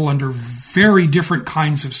of people under very different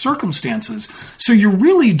kinds of circumstances. So you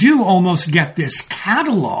really do almost get this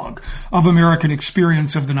catalog of American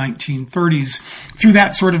experience of the 1930s through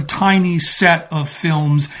that sort of tiny set of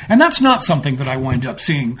films. And that's not something that I wind up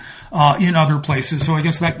seeing in other places. So I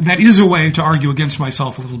guess that is a way to argue against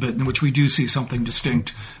myself a little bit, in which we do see something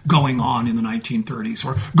distinct going on in the 1930s,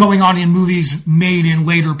 or going on in movies made in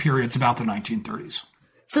later periods about the 1930s.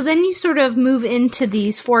 So then you sort of move into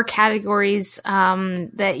these four categories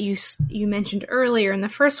that you mentioned earlier. And the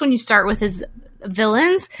first one you start with is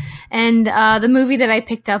villains. And the movie that I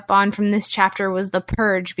picked up on from this chapter was The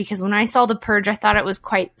Purge, because when I saw The Purge, I thought it was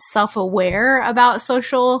quite self-aware about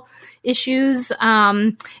social issues.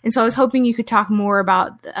 And so I was hoping you could talk more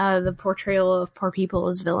about the portrayal of poor people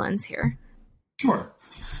as villains here. Sure.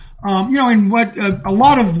 And what a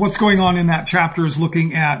lot of what's going on in that chapter is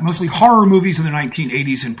looking at mostly horror movies in the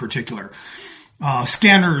 1980s in particular.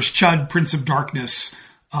 Scanners, Chud, Prince of Darkness,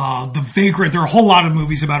 The Vagrant. There are a whole lot of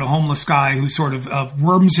movies about a homeless guy who sort of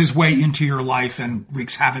worms his way into your life and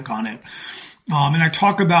wreaks havoc on it. And I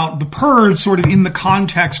talk about The Purge sort of in the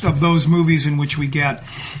context of those movies in which we get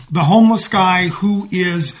the homeless guy who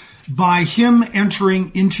is, by him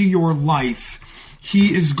entering into your life,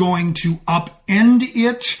 he is going to upend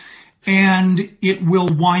it, and it will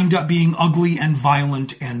wind up being ugly and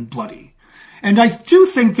violent and bloody. And I do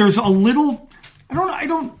think there's a little, I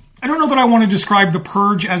don't know that I want to describe The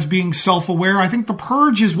Purge as being self-aware. I think The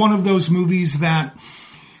Purge is one of those movies that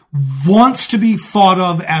wants to be thought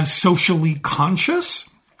of as socially conscious,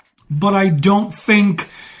 but I don't think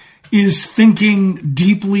is thinking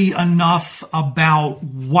deeply enough about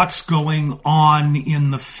what's going on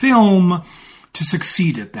in the film to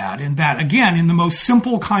succeed at that. And that, again, in the most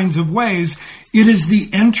simple kinds of ways, it is the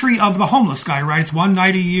entry of the homeless guy, right? It's one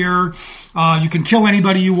night a year. You can kill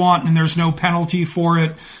anybody you want and there's no penalty for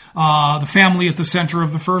it. The family at the center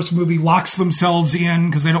of the first movie locks themselves in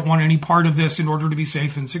because they don't want any part of this in order to be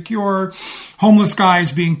safe and secure. Homeless guy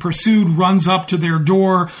is being pursued, runs up to their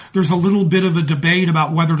door. There's a little bit of a debate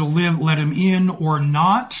about whether to let him in or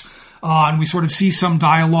not. And we sort of see some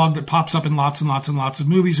dialogue that pops up in lots and lots and lots of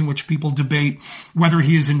movies in which people debate whether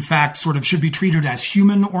he is in fact sort of should be treated as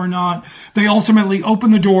human or not. They ultimately open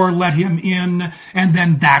the door, let him in, and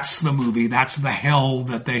then that's the movie. That's the hell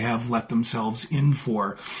that they have let themselves in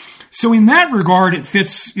for. So in that regard, it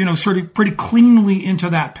fits, sort of pretty cleanly into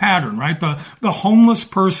that pattern, right? The homeless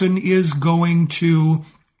person is going to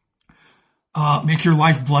make your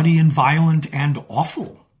life bloody and violent and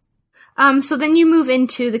awful. So then you move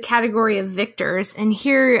into the category of victors, and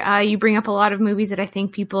here you bring up a lot of movies that I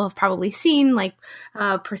think people have probably seen, like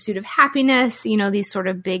Pursuit of Happiness, these sort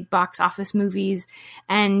of big box office movies,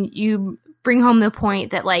 and you bring home the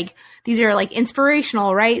point that like these are like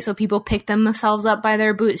inspirational, right? So people pick themselves up by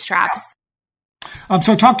their bootstraps.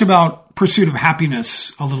 So I talked about Pursuit of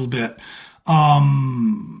Happiness a little bit.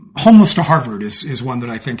 Homeless to Harvard is one that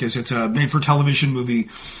I think it's a made-for-television movie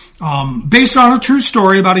based on a true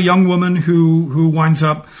story about a young woman who winds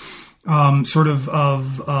up her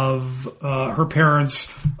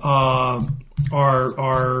parents are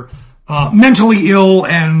mentally ill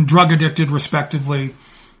and drug addicted, respectively.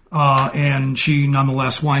 And she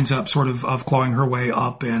nonetheless winds up sort of clawing her way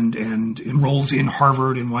up and enrolls in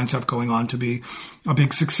Harvard and winds up going on to be a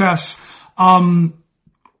big success.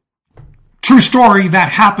 True story, that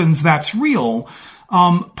happens, that's real.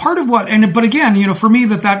 Part of what, but again, for me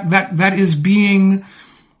that is being,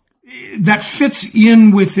 that fits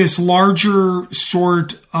in with this larger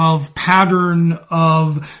sort of pattern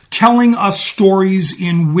of telling us stories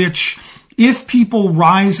in which if people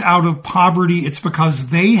rise out of poverty, it's because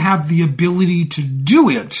they have the ability to do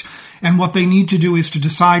it. And what they need to do is to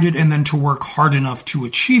decide it and then to work hard enough to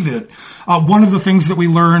achieve it. One of the things that we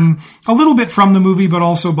learn a little bit from the movie, but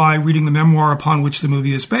also by reading the memoir upon which the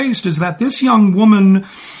movie is based, is that this young woman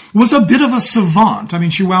was a bit of a savant. I mean,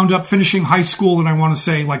 she wound up finishing high school in, I want to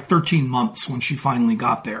say, like 13 months when she finally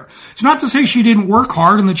got there. It's not to say she didn't work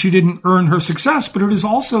hard and that she didn't earn her success, but it is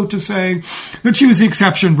also to say that she was the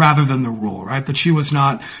exception rather than the rule, right? That she was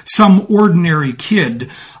not some ordinary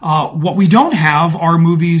kid. What we don't have are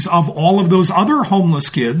movies of all of those other homeless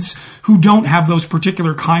kids who don't have those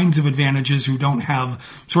particular kinds of advantages, who don't have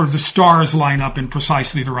sort of the stars line up in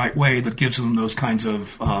precisely the right way that gives them those kinds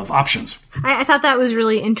of options. I thought that was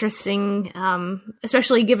really interesting,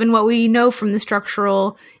 especially given what we know from the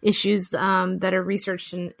structural issues that are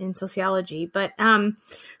researched in sociology. But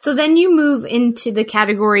so then you move into the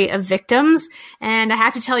category of victims, and I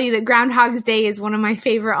have to tell you that Groundhog's Day is one of my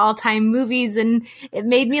favorite all-time movies, and it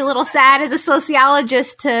made me a little sad as a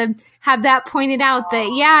sociologist to have that pointed out that,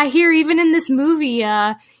 yeah, here, even in this movie,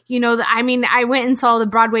 I went and saw the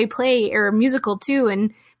Broadway play or musical too,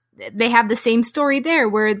 and they have the same story there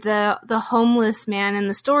where the homeless man in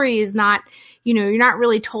the story is not, you're not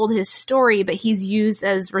really told his story, but he's used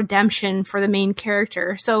as redemption for the main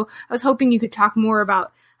character. So I was hoping you could talk more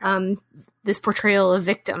about this portrayal of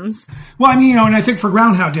victims. Well, and I think for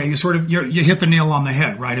Groundhog Day, you hit the nail on the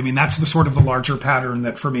head, right? I mean, that's the sort of the larger pattern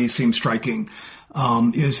that for me seems striking,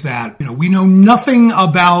 is that, we know nothing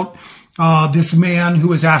about this man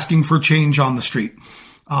who is asking for change on the street.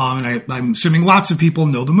 And I'm assuming lots of people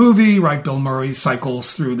know the movie, right? Bill Murray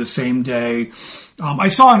cycles through the same day. I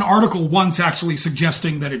saw an article once actually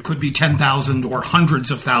suggesting that it could be 10,000 or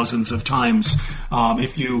hundreds of thousands of times.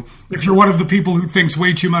 If you're one of the people who thinks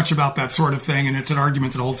way too much about that sort of thing, and it's an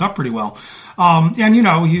argument that holds up pretty well.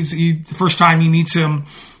 The first time he meets him,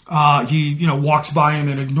 he walks by him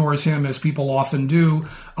and ignores him, as people often do.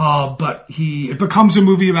 But it becomes a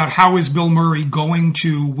movie about how is Bill Murray going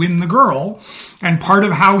to win the girl. And part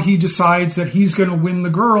of how he decides that he's going to win the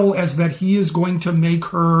girl is that he is going to make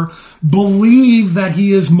her believe that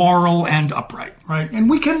he is moral and upright, right? And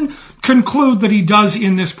we can conclude that he does,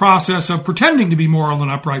 in this process of pretending to be moral and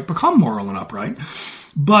upright, become moral and upright.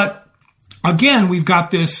 But again, we've got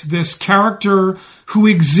this character who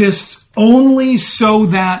exists only so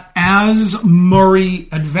that as Murray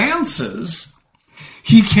advances,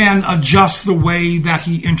 he can adjust the way that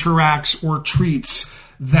he interacts or treats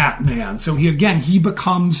that man. So he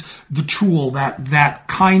becomes the tool. That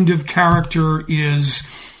kind of character is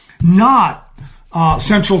not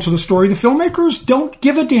central to the story. The filmmakers don't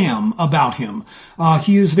give a damn about him.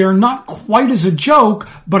 He is there not quite as a joke,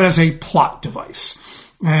 but as a plot device.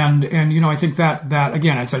 And I think that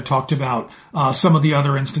again, as I talked about some of the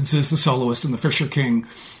other instances, The Soloist and The Fisher King,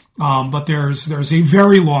 but there's a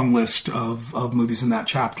very long list of movies in that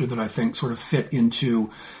chapter that I think sort of fit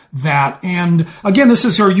into that. And again, this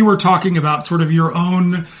is where you were talking about sort of your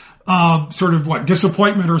own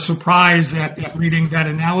disappointment or surprise at reading that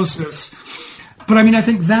analysis. But I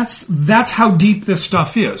think that's how deep this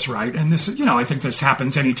stuff is, right? And this, I think this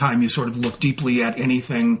happens anytime you sort of look deeply at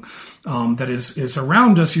anything that is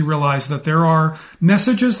around us. You realize that there are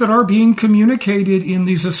messages that are being communicated in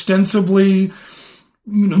these ostensibly,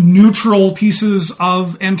 neutral pieces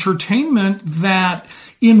of entertainment that,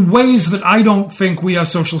 in ways that I don't think we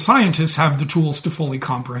as social scientists have the tools to fully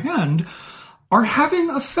comprehend, are having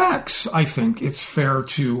effects, I think it's fair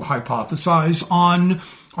to hypothesize, on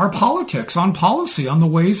our politics, on policy, on the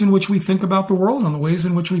ways in which we think about the world, on the ways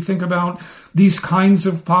in which we think about these kinds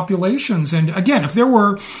of populations. And again, if there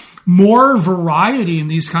were more variety in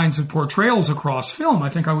these kinds of portrayals across film, I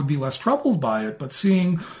think I would be less troubled by it. But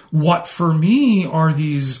seeing what for me are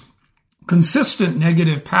these consistent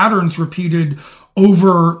negative patterns repeated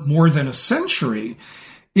over more than a century,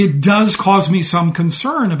 it does cause me some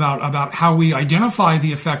concern about how we identify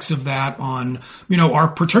the effects of that on, our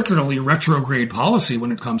particularly retrograde policy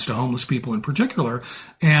when it comes to homeless people in particular.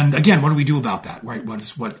 And again, what do we do about that, right?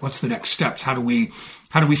 What's the next steps? How do we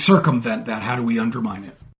circumvent that? How do we undermine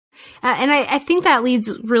it? And I think that leads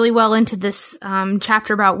really well into this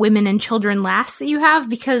chapter about women and children last that you have,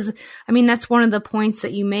 because, that's one of the points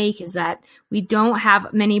that you make, is that we don't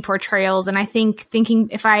have many portrayals. And I think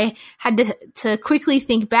if I had to quickly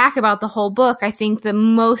think back about the whole book, I think the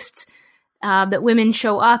most that women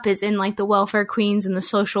show up is in like the welfare queens and the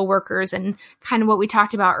social workers, and kind of what we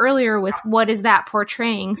talked about earlier with what is that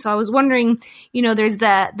portraying. So I was wondering, there's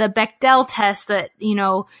the Bechdel test that,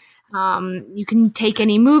 you can take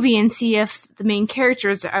any movie and see if the main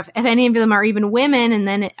characters, if any of them are even women, and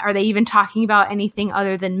then are they even talking about anything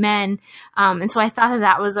other than men? And so I thought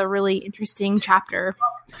that was a really interesting chapter.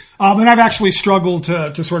 And I've actually struggled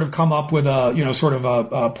to sort of come up with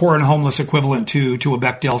a poor and homeless equivalent to a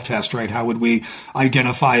Bechdel test, right? How would we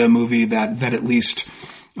identify a movie that at least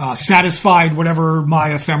satisfied whatever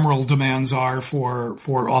my ephemeral demands are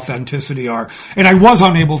for authenticity are. And I was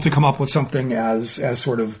unable to come up with something as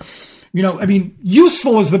sort of,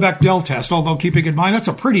 useful as the Bechdel test, although keeping in mind that's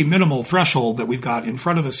a pretty minimal threshold that we've got in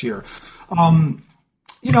front of us here. I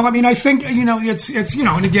think, it's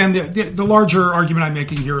and again, the larger argument I'm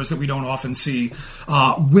making here is that we don't often see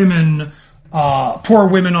women, poor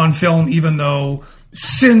women on film, even though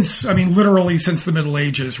literally since the Middle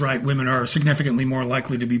Ages, right, women are significantly more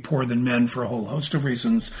likely to be poor than men for a whole host of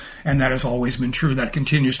reasons. And that has always been true. That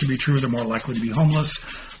continues to be true. They're more likely to be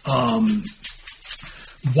homeless.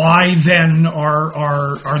 Why then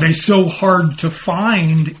are they so hard to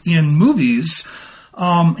find in movies?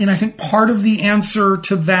 And I think part of the answer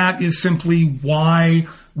to that is simply why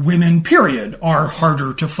women, period, are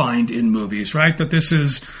harder to find in movies, right? That this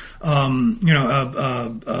is,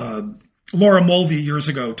 Laura Mulvey years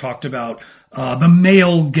ago talked about the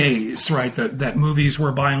male gaze, right? That movies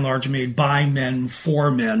were by and large made by men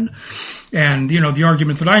for men. And, the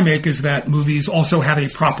argument that I make is that movies also have a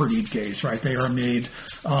property gaze, right? They are made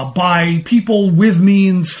by people with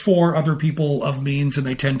means for other people of means, and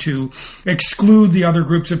they tend to exclude the other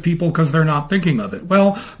groups of people because they're not thinking of it.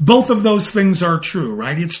 Well, both of those things are true,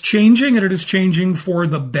 right? It's changing, and it is changing for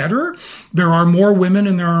the better. There are more women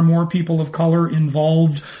and there are more people of color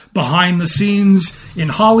involved behind the scenes in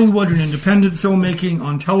Hollywood and independent filmmaking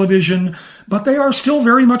on television, but they are still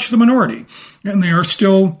very much the minority, and they are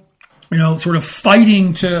still sort of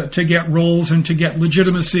fighting to get roles and to get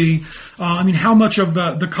legitimacy. How much of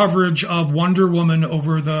the coverage of Wonder Woman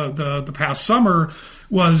over the past summer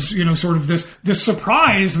was, sort of this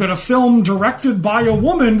surprise that a film directed by a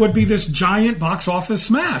woman would be this giant box office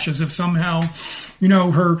smash, as if somehow,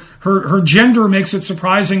 her gender makes it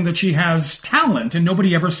surprising that she has talent, and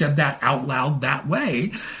nobody ever said that out loud that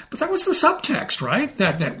way. But that was the subtext, right?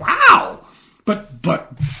 That wow.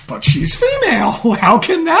 But she's female. How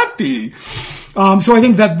can that be? So I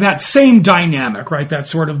think that same dynamic, right? That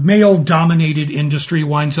sort of male-dominated industry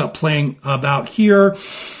winds up playing about here.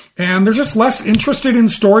 And they're just less interested in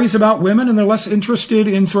stories about women, and they're less interested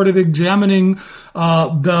in sort of examining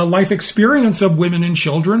the life experience of women and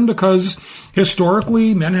children, because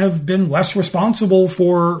historically men have been less responsible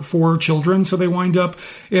for children. So they wind up,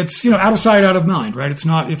 it's, out of sight, out of mind, right? It's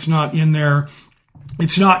not in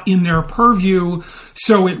their purview,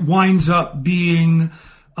 so it winds up being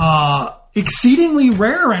exceedingly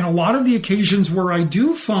rare. And a lot of the occasions where I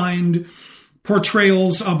do find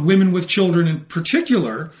portrayals of women with children in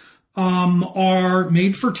particular are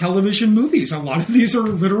made for television movies. A lot of these are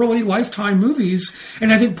literally Lifetime movies.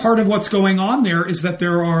 And I think part of what's going on there is that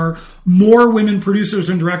there are more women producers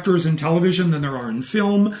and directors in television than there are in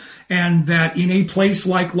film, and that in a place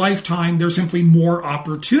like Lifetime, there's simply more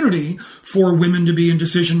opportunity for women to be in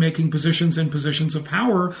decision-making positions and positions of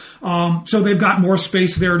power. So they've got more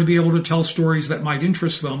space there to be able to tell stories that might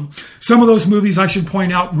interest them. Some of those movies, I should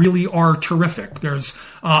point out, really are terrific. There's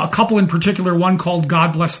a couple in particular, one called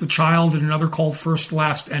God Bless the Child and another called First,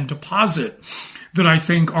 Last, and Deposit, that I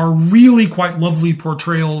think are really quite lovely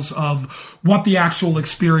portrayals of what the actual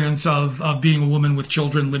experience of being a woman with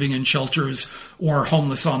children living in shelters or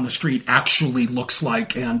homeless on the street actually looks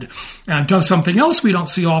like, and does something else we don't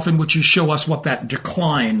see often, which is show us what that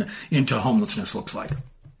decline into homelessness looks like.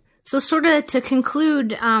 So sort of to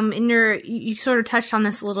conclude, you sort of touched on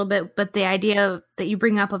this a little bit, but the idea that you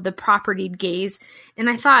bring up of the propertied gaze, and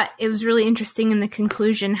I thought it was really interesting in the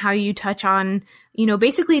conclusion how you touch on,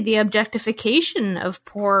 basically the objectification of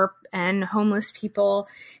poor and homeless people,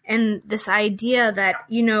 and this idea that,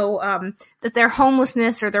 that their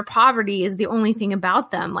homelessness or their poverty is the only thing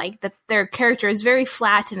about them, like that their character is very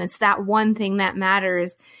flat and it's that one thing that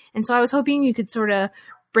matters. And so I was hoping you could sort of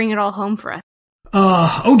bring it all home for us.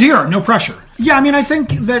 Oh dear, no pressure. Yeah, I mean, I think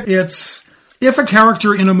that if a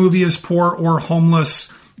character in a movie is poor or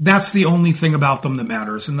homeless, that's the only thing about them that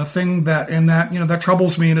matters. And the thing that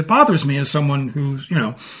troubles me and it bothers me as someone who's,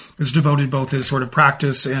 has devoted both his sort of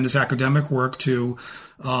practice and his academic work to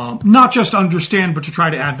not just understand, but to try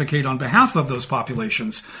to advocate on behalf of those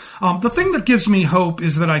populations. The thing that gives me hope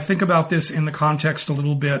is that I think about this in the context a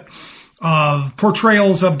little bit of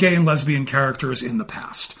portrayals of gay and lesbian characters in the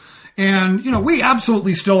past. And, we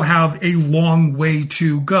absolutely still have a long way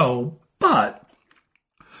to go, but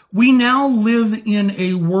we now live in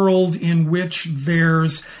a world in which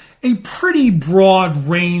there's a pretty broad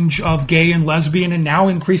range of gay and lesbian and now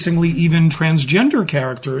increasingly even transgender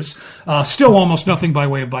characters, still almost nothing by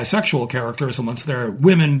way of bisexual characters unless they're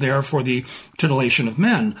women there for the titillation of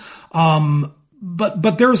men.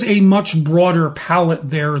 But there's a much broader palette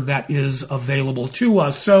there that is available to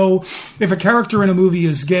us. So if a character in a movie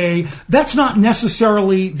is gay, that's not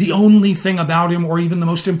necessarily the only thing about him or even the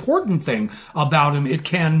most important thing about him. It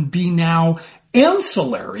can be now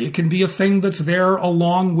ancillary. It can be a thing that's there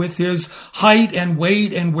along with his height and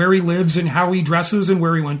weight and where he lives and how he dresses and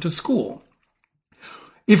where he went to school.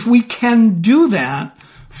 If we can do that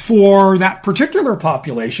for that particular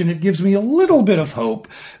population, it gives me a little bit of hope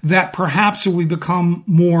that perhaps if we become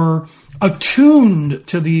more attuned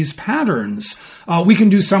to these patterns, we can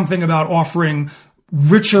do something about offering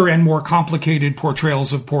richer and more complicated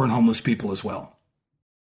portrayals of poor and homeless people as well.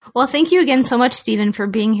 Well, thank you again so much, Stephen, for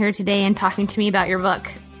being here today and talking to me about your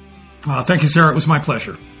book. Thank you, Sarah. It was my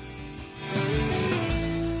pleasure.